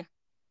closing.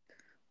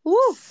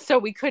 Ooh. So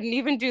we couldn't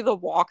even do the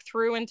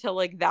walkthrough until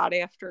like that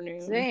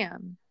afternoon.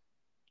 Damn.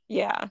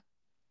 Yeah.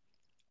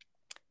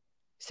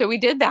 So we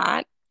did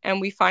that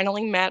and we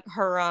finally met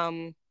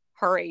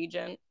her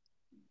agent,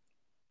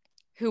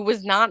 who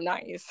was not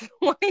nice.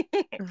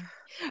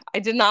 I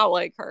did not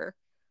like her.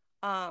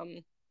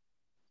 And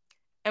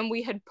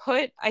we had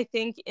put, I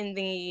think, in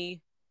the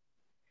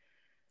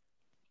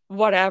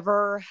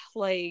whatever,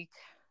 like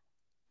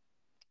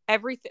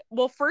everything.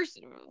 Well, first,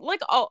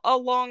 like a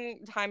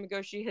long time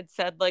ago, she had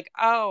said, like,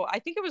 oh, I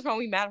think it was when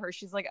we met her.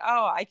 She's like,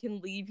 oh, I can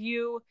leave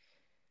you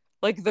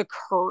like the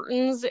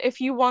curtains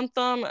if you want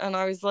them. And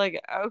I was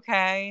like,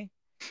 okay.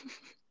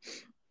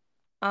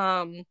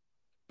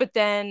 But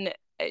then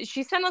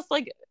she sent us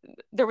like,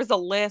 there was a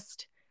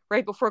list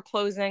right before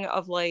closing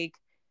of like,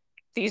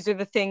 these are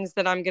the things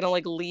that I'm gonna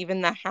like leave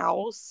in the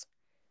house.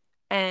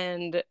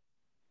 And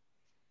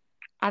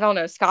I don't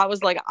know, Scott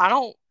was like, I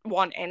don't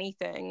want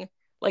anything,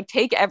 like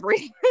take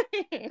everything.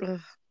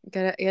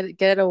 Get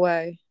it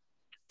away.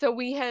 So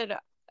we had,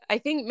 I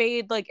think,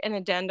 made like an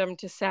addendum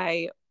to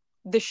say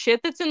the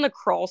shit that's in the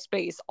crawl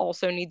space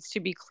also needs to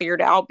be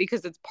cleared out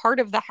because it's part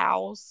of the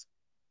house.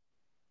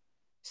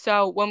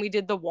 So when we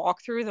did the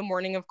walkthrough the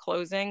morning of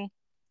closing,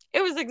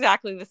 it was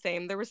exactly the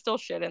same. There was still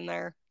shit in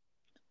there.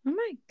 Oh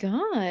my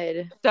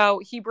God. So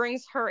he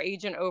brings her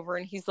agent over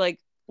and he's like,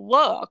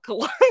 look,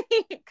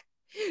 like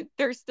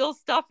there's still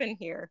stuff in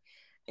here.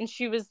 And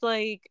she was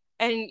like,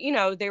 and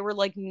they were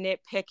like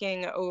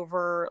nitpicking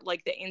over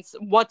like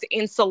what's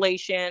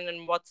insulation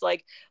and what's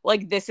like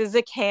this is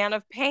a can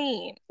of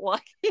paint.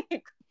 Like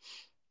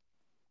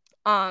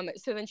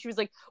so then she was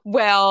like,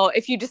 well,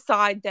 if you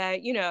decide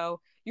that,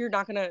 you're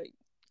not gonna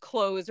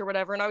close or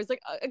whatever. And I was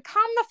like,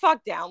 calm the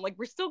fuck down. Like,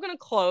 we're still gonna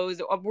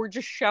close. We're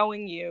just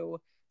showing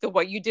you that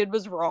what you did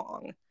was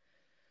wrong.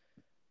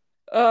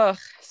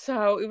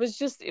 So it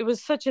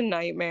was such a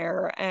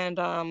nightmare.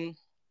 And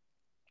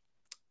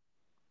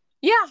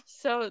yeah,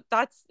 so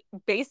that's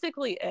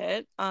basically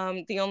it.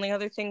 The only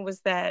other thing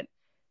was that,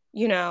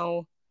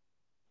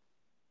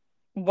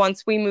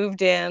 once we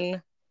moved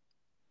in,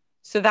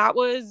 so that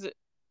was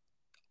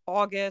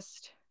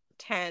August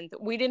 10th.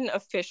 We didn't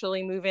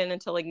officially move in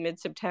until like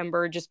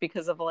mid-September just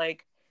because of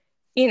like,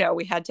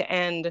 we had to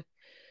end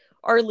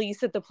our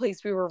lease at the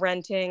place we were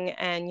renting,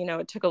 and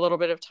it took a little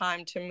bit of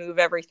time to move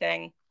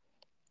everything.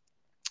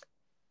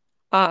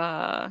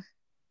 When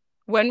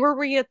were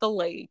we at the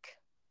lake?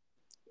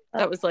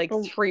 That was like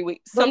 3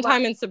 weeks,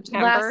 sometime in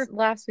September.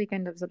 Last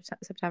weekend of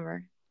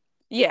September.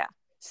 Yeah.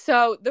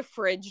 So the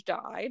fridge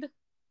died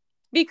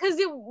because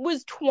it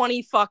was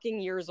 20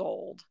 fucking years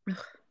old.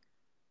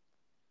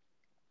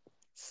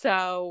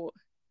 So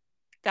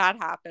that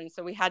happened.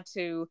 So we had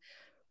to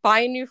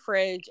buy a new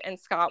fridge, and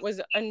Scott was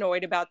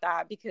annoyed about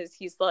that because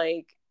he's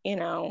like,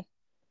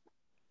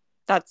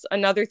 that's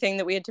another thing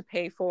that we had to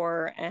pay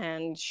for.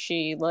 And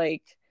she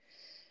like,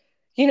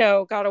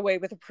 got away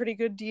with a pretty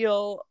good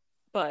deal,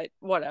 but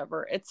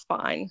whatever, it's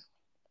fine.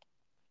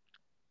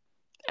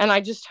 And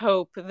I just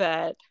hope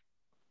that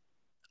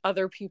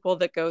other people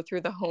that go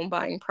through the home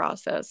buying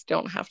process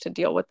don't have to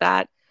deal with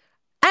that.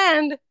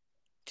 And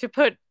to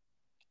put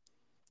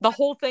the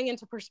whole thing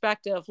into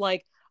perspective,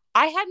 like,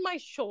 I had my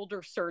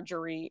shoulder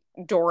surgery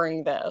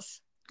during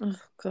this. Oh,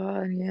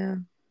 God, yeah.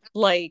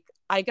 Like,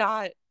 I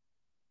got,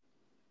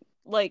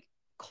 like,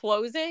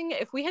 closing.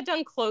 If we had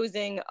done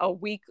closing a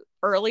week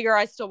earlier,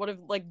 I still would have,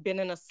 like, been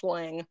in a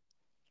sling.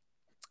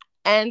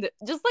 And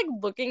just, like,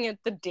 looking at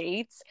the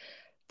dates,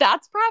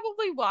 that's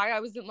probably why I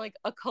was in, like,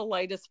 a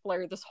colitis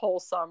flare this whole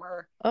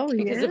summer. Oh,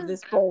 because yeah? of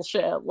this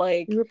bullshit.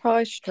 Like, You were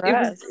probably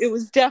stressed. It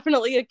was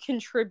definitely a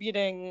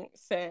contributing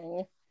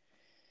thing.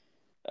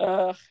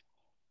 Ugh.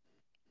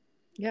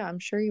 Yeah, I'm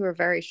sure you were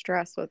very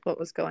stressed with what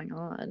was going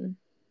on.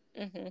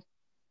 Mm-hmm.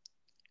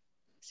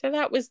 So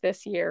that was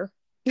this year.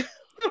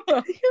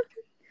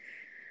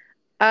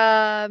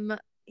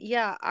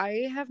 Yeah,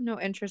 I have no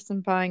interest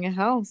in buying a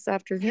house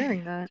after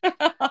hearing that.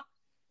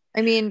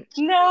 I mean,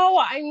 no,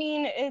 I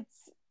mean,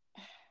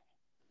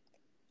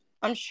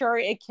 I'm sure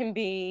it can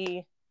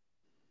be.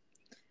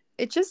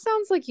 it just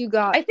sounds like you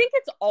got. I think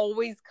it's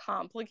always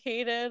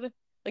complicated.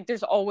 Like,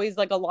 there's always,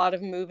 like, a lot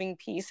of moving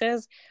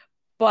pieces.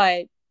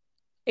 But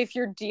if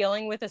you're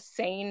dealing with a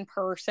sane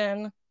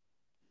person,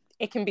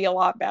 it can be a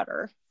lot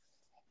better.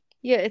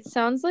 Yeah, it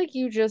sounds like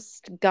you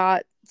just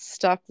got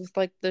stuck with,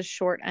 like, the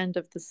short end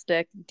of the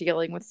stick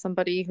dealing with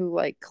somebody who,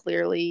 like,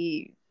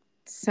 clearly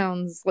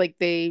sounds like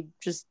they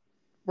just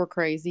were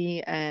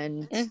crazy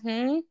and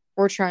Mm-hmm.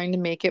 were trying to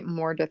make it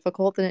more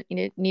difficult than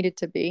it needed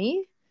to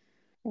be.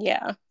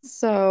 Yeah.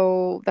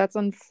 So that's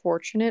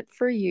unfortunate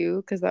for you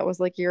because that was,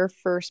 like, your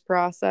first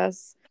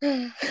process.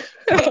 It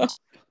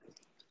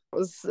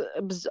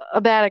was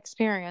a bad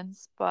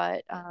experience,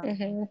 but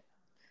Mm-hmm.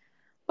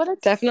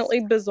 it's Definitely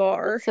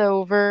bizarre. It's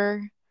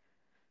over.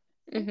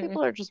 Some Mm-hmm.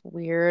 people are just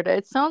weird.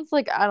 It sounds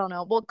like, I don't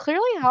know. Well,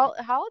 clearly, how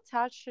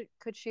attached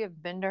could she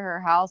have been to her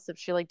house if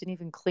she, like, didn't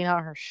even clean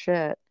out her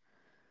shit?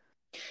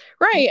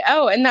 Right.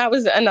 Oh, and that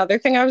was another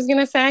thing I was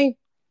gonna say.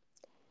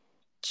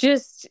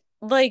 Just,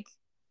 like,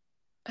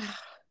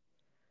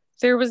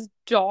 there was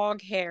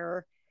dog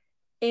hair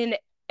in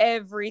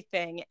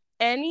everything.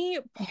 Any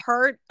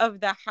part of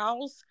the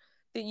house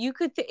that you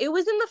could it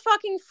was in the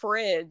fucking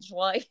fridge.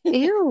 Like,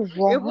 Ew,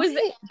 it was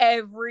what?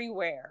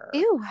 everywhere.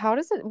 Ew, how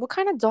does it? What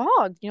kind of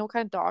dog? You know what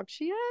kind of dog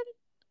she had?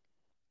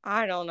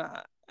 I don't know.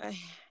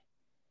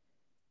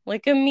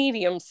 Like a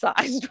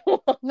medium-sized one.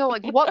 No,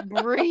 like, what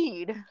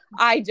breed?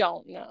 I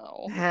don't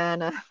know.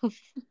 Hannah.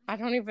 I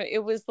don't even,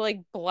 it was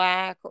like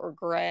black or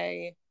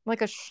gray.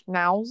 Like a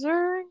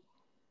schnauzer?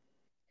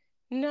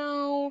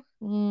 No.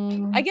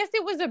 I guess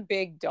it was a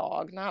big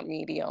dog, not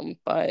medium,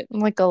 but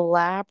Like a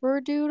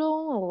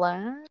labradoodle? A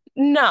lab?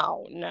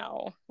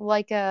 no.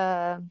 Like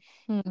a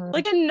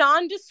Like a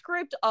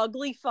nondescript,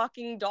 ugly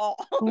fucking dog.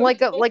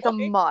 like a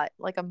mutt.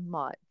 Like a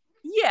mutt.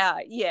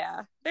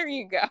 Yeah. There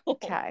you go.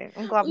 Okay.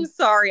 I'm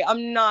sorry.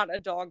 I'm not a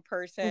dog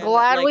person.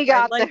 Glad Like, we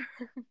got there.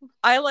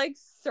 I like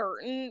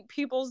certain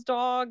people's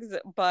dogs,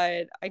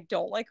 but I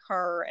don't like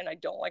her and I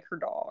don't like her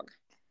dog.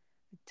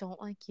 I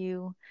don't like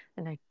you,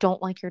 and I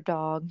don't like your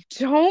dog.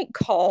 Don't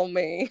call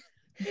me.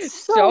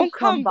 So Don't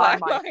come come by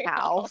by my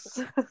house.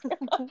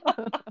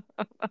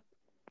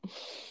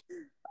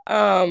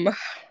 um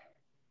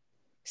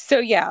so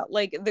yeah,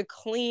 like the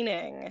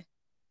cleaning,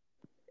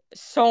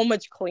 so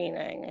much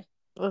cleaning.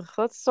 Ugh,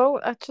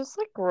 that just,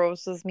 like,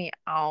 grosses me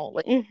out.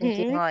 Like,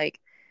 thinking, Mm-hmm. like,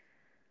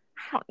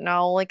 I don't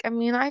know. Like, I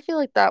mean, I feel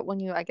like that when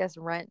you, I guess,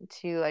 rent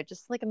too. I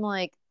just, like, I'm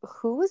like,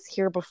 who was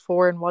here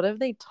before and what have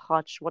they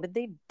touched? What did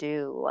they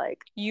do?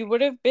 Like, You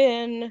would have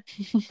been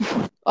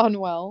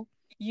unwell.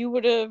 you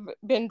would have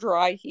been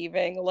dry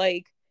heaving.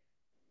 Like,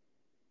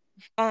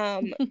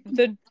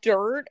 the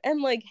dirt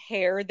and, like,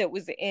 hair that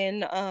was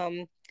in,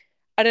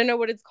 I don't know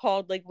what it's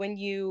called, like, when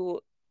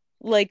you,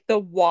 like, the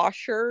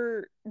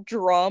washer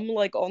drum,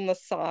 like, on the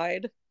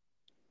side.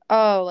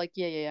 Oh, like,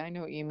 yeah, I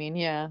know what you mean.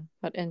 Yeah,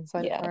 that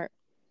inside Yeah. part.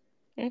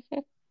 Mm-hmm.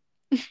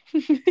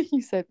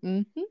 You said,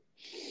 mm-hmm.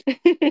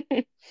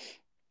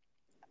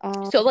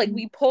 So, like,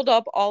 we pulled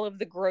up all of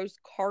the gross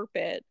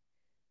carpet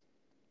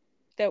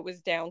that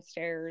was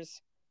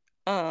downstairs.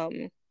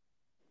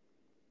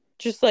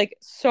 Just, like,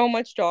 so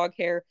much dog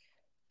hair.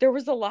 There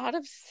was a lot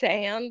of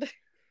sand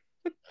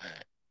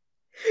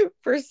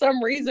for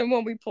some reason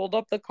when we pulled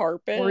up the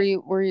carpet. Were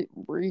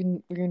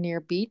you near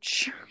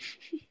beach?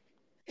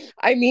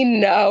 I mean,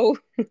 no.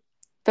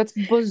 That's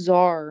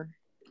bizarre.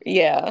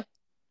 Yeah.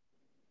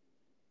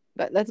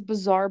 That's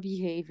bizarre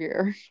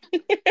behavior.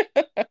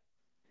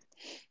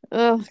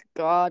 Oh,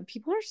 God,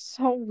 people are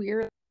so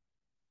weird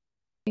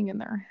in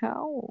their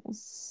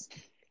house.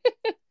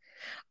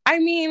 I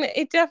mean,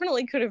 it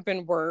definitely could have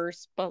been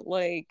worse, but,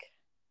 like,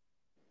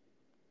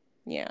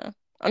 yeah.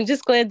 I'm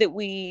just glad that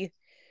we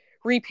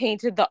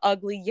repainted the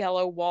ugly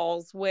yellow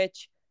walls,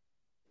 which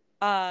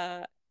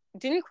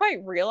didn't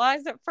quite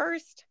realize at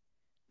first.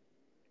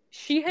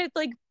 She had,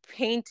 like,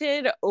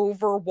 painted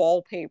over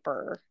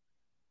wallpaper.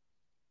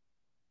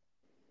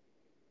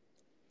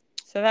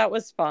 So that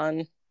was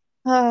fun.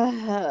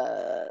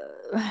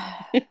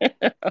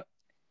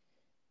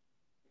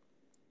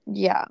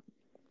 Yeah.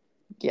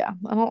 Yeah.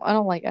 I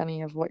don't like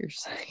any of what you're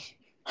saying.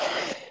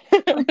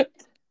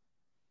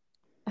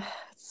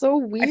 It's so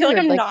I feel like weird.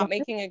 I'm Like, not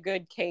making a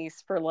good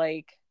case for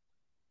like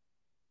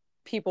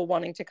people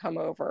wanting to come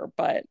over,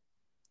 but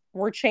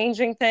we're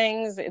changing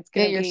things. It's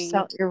yeah, gonna be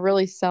you're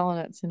really selling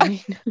it to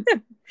me.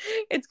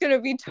 it's gonna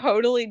be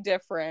totally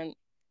different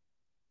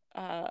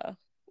uh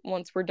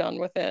once we're done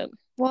with it.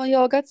 Well,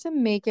 y'all got to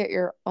make it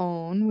your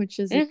own, which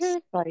is Mm-hmm.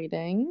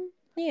 exciting.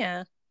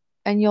 Yeah.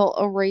 And you'll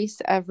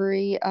erase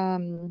every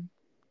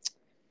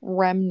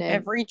remnant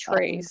Every of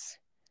trace.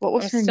 what I'm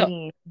was her still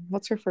name?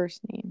 What's her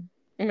first name?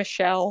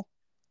 Michelle.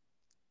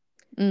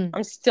 Mm.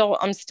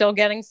 I'm still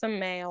getting some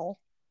mail.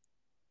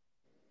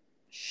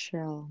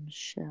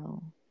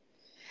 Michelle.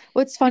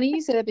 What's funny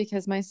you say that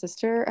because my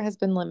sister has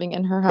been living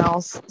in her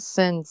house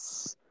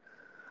since,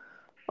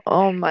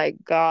 oh my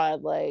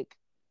God, like,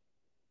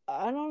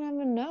 I don't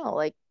even know.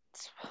 Like,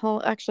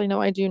 well, actually, no,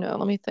 I do know.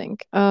 Let me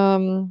think.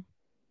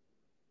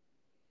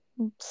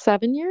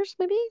 7 years,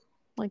 maybe?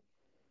 Like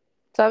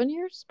 7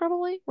 years,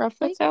 probably, That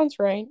roughly. sounds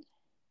right.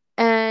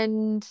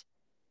 And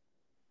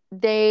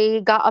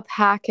they got a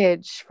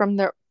package from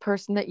the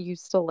person that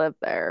used to live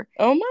there.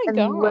 Oh my And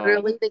God.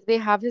 literally, they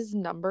have his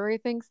number, I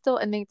think, still.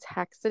 And they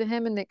texted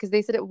him, and because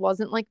they said it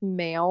wasn't like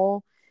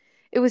mail.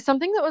 It was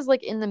something that was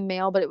like in the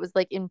mail, but it was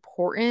like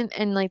important,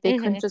 and like they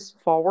Mm-hmm. couldn't just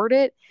forward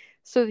it.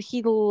 So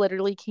he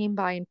literally came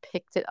by and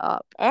picked it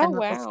up. Oh And that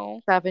was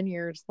wow. 7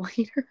 years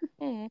later.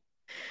 Hmm.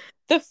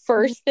 The Which is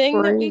first thing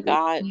that we crazy.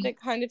 got that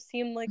kind of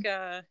seemed like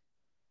a,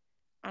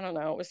 I don't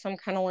know, it was some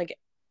kind of like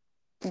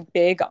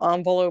big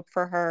envelope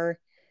for her.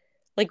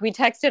 Like we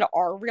texted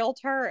our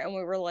realtor and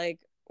we were like,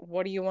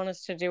 what do you want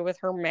us to do with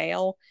her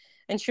mail?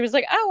 And she was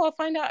like, oh, I'll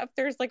find out if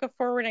there's like a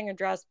forwarding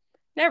address.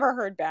 Never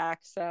heard back.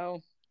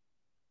 So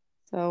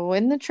So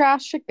in the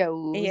trash it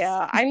goes.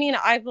 yeah, I mean,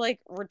 I've like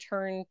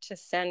returned to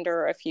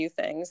sender a few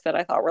things that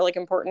I thought were like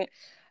important.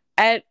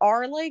 At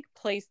our like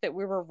place that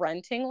we were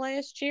renting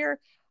last year,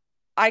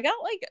 I got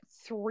like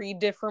three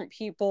different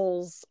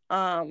people's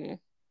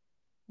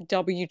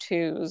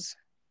W-2s.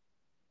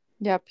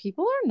 Yeah,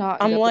 people are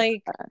not I'm good with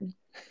like, that,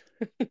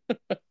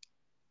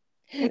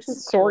 which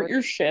is sort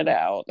your shit crazy.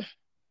 out.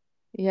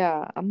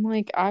 Yeah, I'm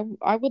like, I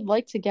would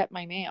like to get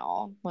my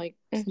mail. Like,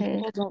 some Hmm.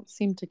 people don't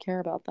seem to care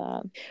about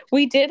that.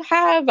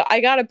 I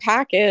got a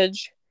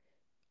package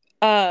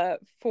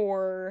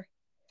for,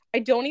 I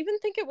don't even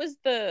think it was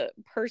the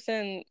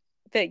person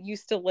that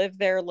used to live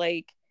there,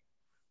 like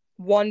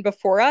one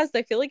before us.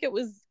 I feel like it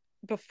was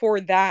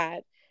before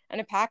that. And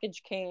a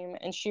package came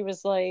and she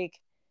was like,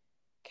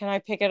 can I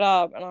pick it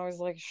up? And I was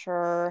like,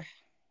 sure.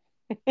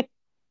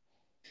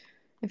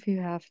 If you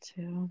have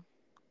to.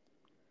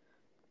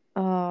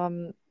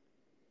 Um,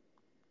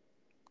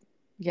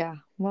 yeah,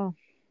 well,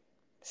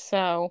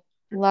 So,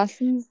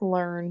 lessons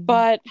learned.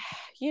 but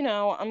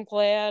I'm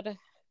glad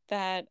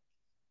that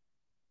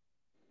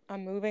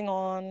I'm moving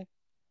on.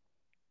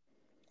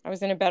 I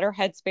was in a better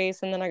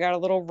headspace and then I got a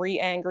little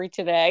re-angry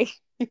today.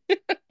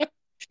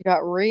 She got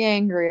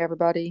re-angry,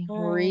 everybody. Oh.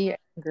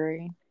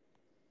 Re-angry.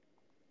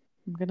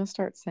 I'm gonna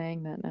start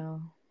saying that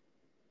now.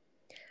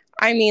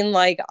 I mean,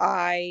 like,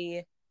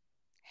 I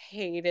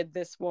hated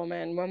this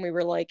woman when we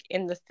were like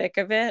in the thick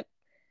of it,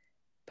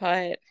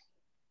 but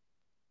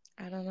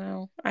I don't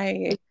know.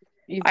 I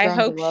You've I grown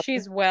to hope love her.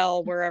 she's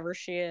well wherever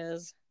she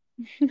is.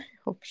 I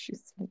hope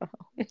she's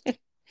well.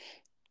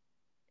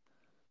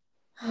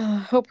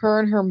 Hope her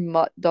and her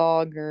mutt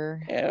dog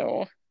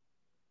Ew.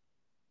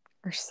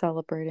 are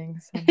celebrating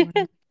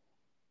somewhere.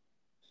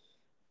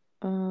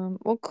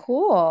 Well,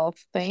 cool.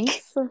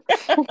 Thanks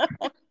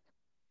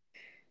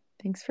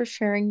for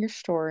sharing your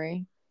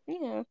story,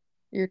 Yeah.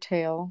 your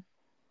tale.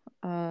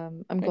 My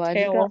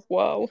tale of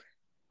woe.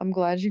 I'm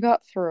glad you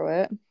got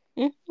through it.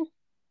 Mm,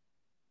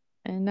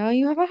 And now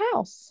you have a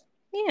house.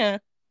 yeah.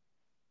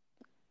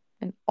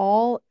 And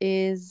all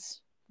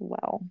is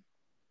well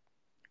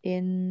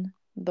in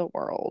the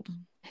world.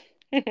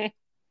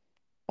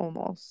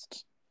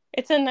 Almost.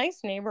 It's a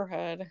nice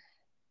neighborhood.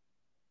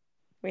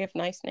 We have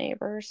nice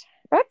neighbors.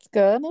 That's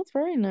good. That's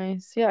very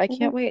nice. Yeah, I Hmm.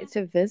 can't wait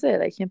to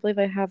visit. I can't believe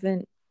I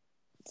haven't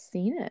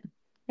seen it.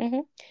 Hmm.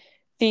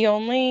 The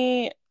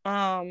only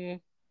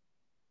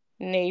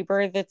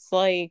neighbor that's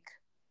like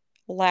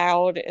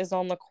loud is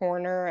on the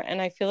corner,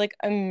 and I feel like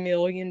a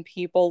million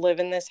people live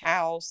in this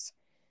house,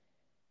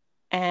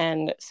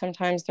 and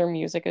sometimes their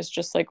music is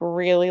just like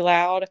really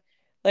loud.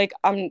 Like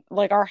I'm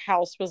like our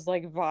house was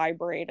like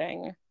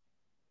vibrating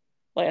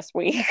last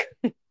week.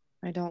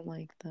 I don't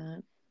like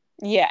that.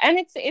 Yeah, and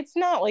it's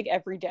not like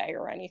every day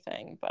or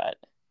anything, but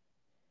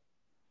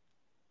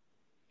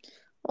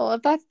Well,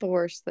 if that's the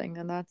worst thing,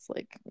 then that's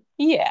like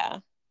yeah.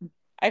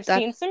 I've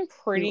seen that's some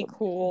pretty doable.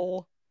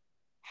 cool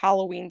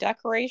Halloween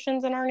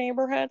decorations in our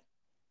neighborhood.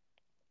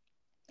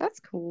 That's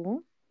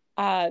cool.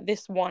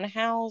 This one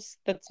house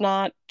that's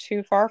not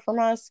too far from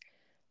us,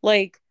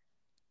 like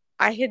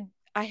I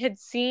had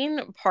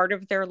seen part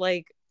of their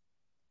like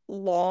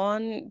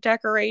lawn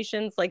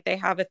decorations. Like they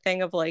have a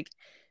thing of like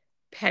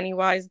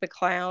Pennywise the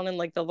clown and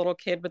like the little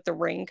kid with the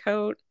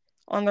raincoat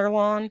on their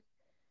lawn.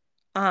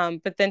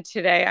 But then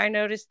today I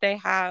noticed they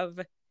have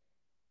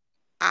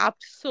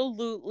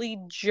absolutely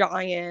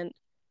giant,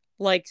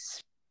 like,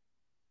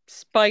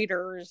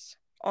 spiders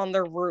on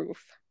their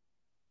roof.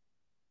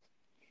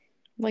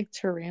 Like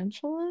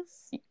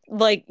tarantulas?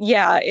 Like,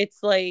 yeah,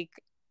 it's like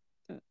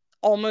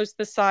almost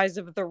the size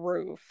of the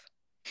roof.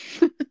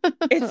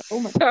 It's Oh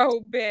my.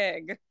 so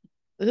big.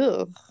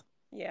 Ugh.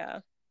 Yeah.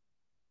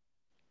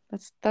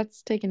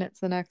 That's taking it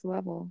to the next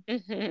level.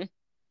 Hmm.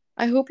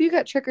 I hope you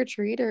got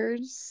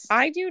trick-or-treaters.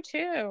 I do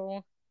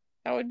too.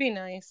 That would be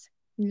nice.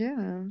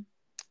 Yeah.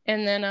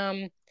 And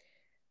then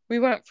we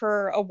went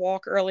for a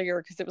walk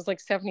earlier because it was like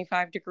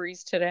 75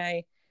 degrees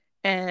today.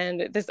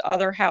 And this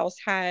other house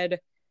had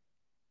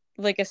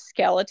like a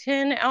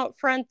skeleton out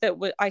front that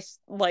was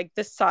like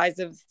the size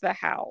of the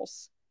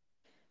house.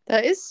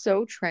 That is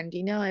so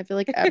trendy now. I feel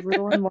like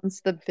everyone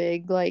wants the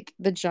big, like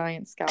the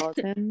giant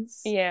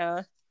skeletons.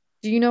 Yeah.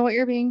 Do you know what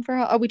you're being for?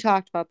 Oh, we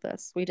talked about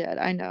this. We did.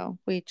 I know.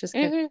 We just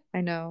kidding. Hmm.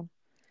 I know.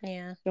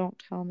 Yeah. Don't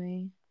tell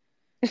me.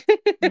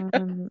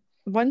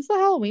 When's the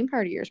Halloween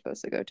party you're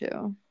supposed to go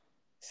to?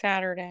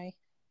 Saturday.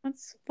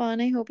 That's fun.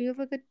 I hope you have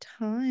a good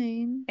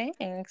time.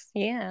 Thanks.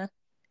 Yeah.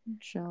 I'm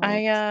jealous.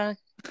 I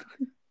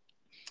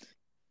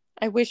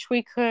I wish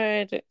we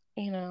could,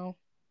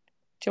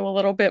 do a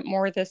little bit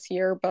more this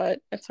year, but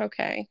it's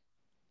okay.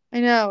 I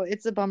know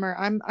it's a bummer.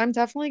 I'm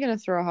definitely gonna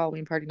throw a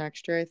Halloween party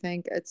next year. I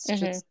think it's Hmm.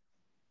 just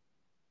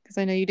because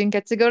I know you didn't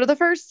get to go to the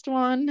first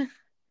one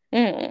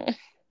Mm.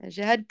 as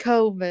you had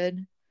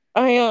COVID.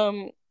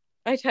 I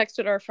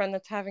texted our friend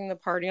that's having the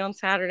party on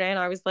Saturday and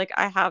I was like,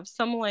 I have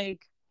some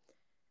like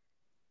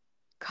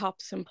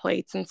cups and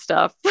plates and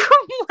stuff from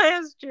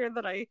last year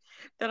that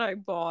I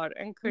bought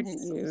and I'm couldn't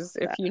so use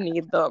sad. if you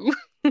need them.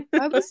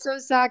 I was so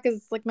sad because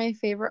it's like my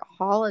favorite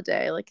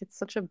holiday. Like it's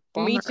such a Me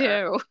bummer.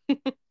 too.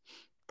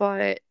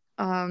 But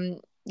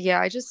yeah,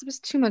 I just it was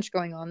too much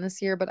going on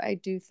this year. But I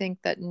do think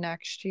that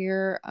next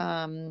year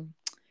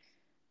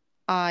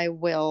I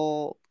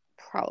will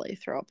probably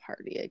throw a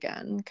party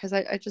again because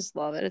I just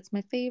love it. It's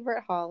my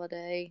favorite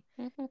holiday.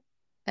 Mhm.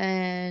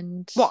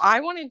 And Well, I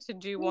wanted to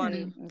do yeah,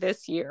 one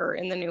this year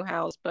in the new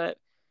house, but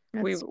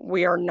we that's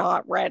we are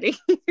not ready.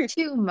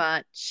 too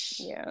much.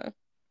 Yeah.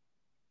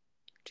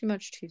 Too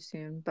much too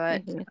soon.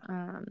 But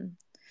Hmm.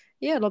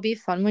 yeah, it'll be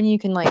fun when you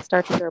can like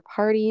start to throw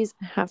parties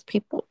and have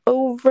people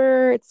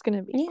over. It's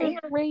gonna be Yeah.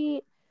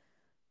 great.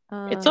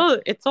 It's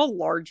Um, a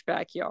large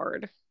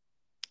backyard.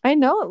 I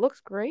know it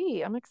looks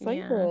great. I'm Yeah.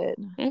 excited.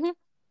 Hmm.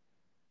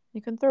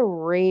 You can throw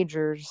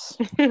ragers.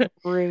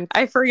 Great.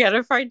 I forget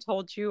if I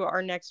told you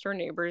our next door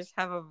neighbors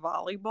have a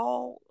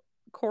volleyball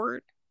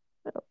court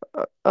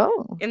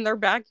Oh, in their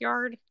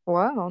backyard.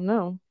 wow,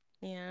 no.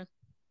 Yeah.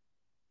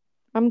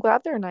 I'm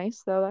glad they're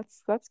nice though.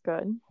 That's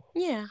good.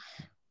 Yeah.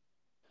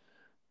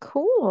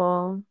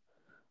 Cool.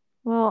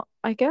 Well,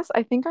 I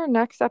think our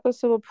next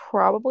episode will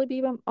probably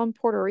be on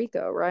Puerto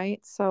Rico,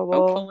 right? So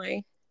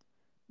Hopefully.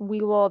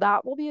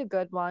 that will be a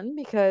good one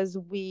because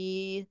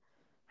we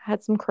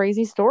had some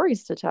crazy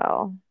stories to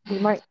tell. We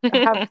might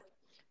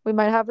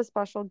have a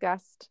special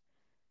guest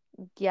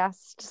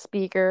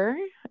speaker,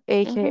 Hmm.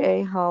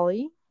 aka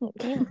Holly.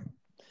 Yeah.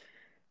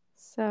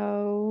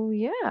 So,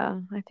 yeah,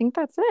 I think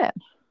that's it.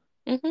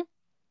 Hmm.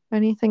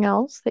 Anything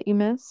else that you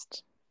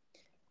missed?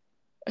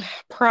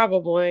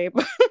 Probably.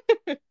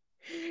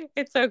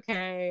 It's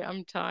okay.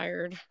 I'm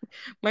tired.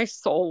 My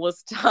soul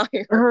is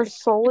tired. Her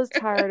soul is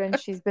tired and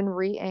she's been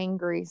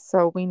re-angry,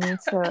 so we need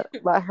to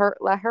let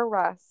her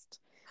rest.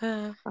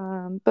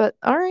 But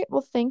all right,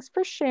 well, thanks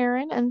for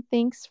sharing and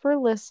thanks for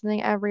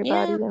listening,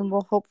 everybody, Yeah. and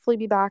we'll hopefully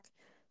be back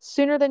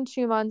sooner than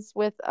 2 months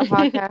with a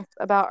podcast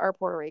about our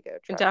Puerto Rico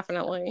trip.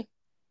 Definitely.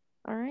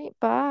 All right,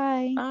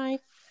 bye.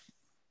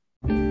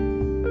 Bye.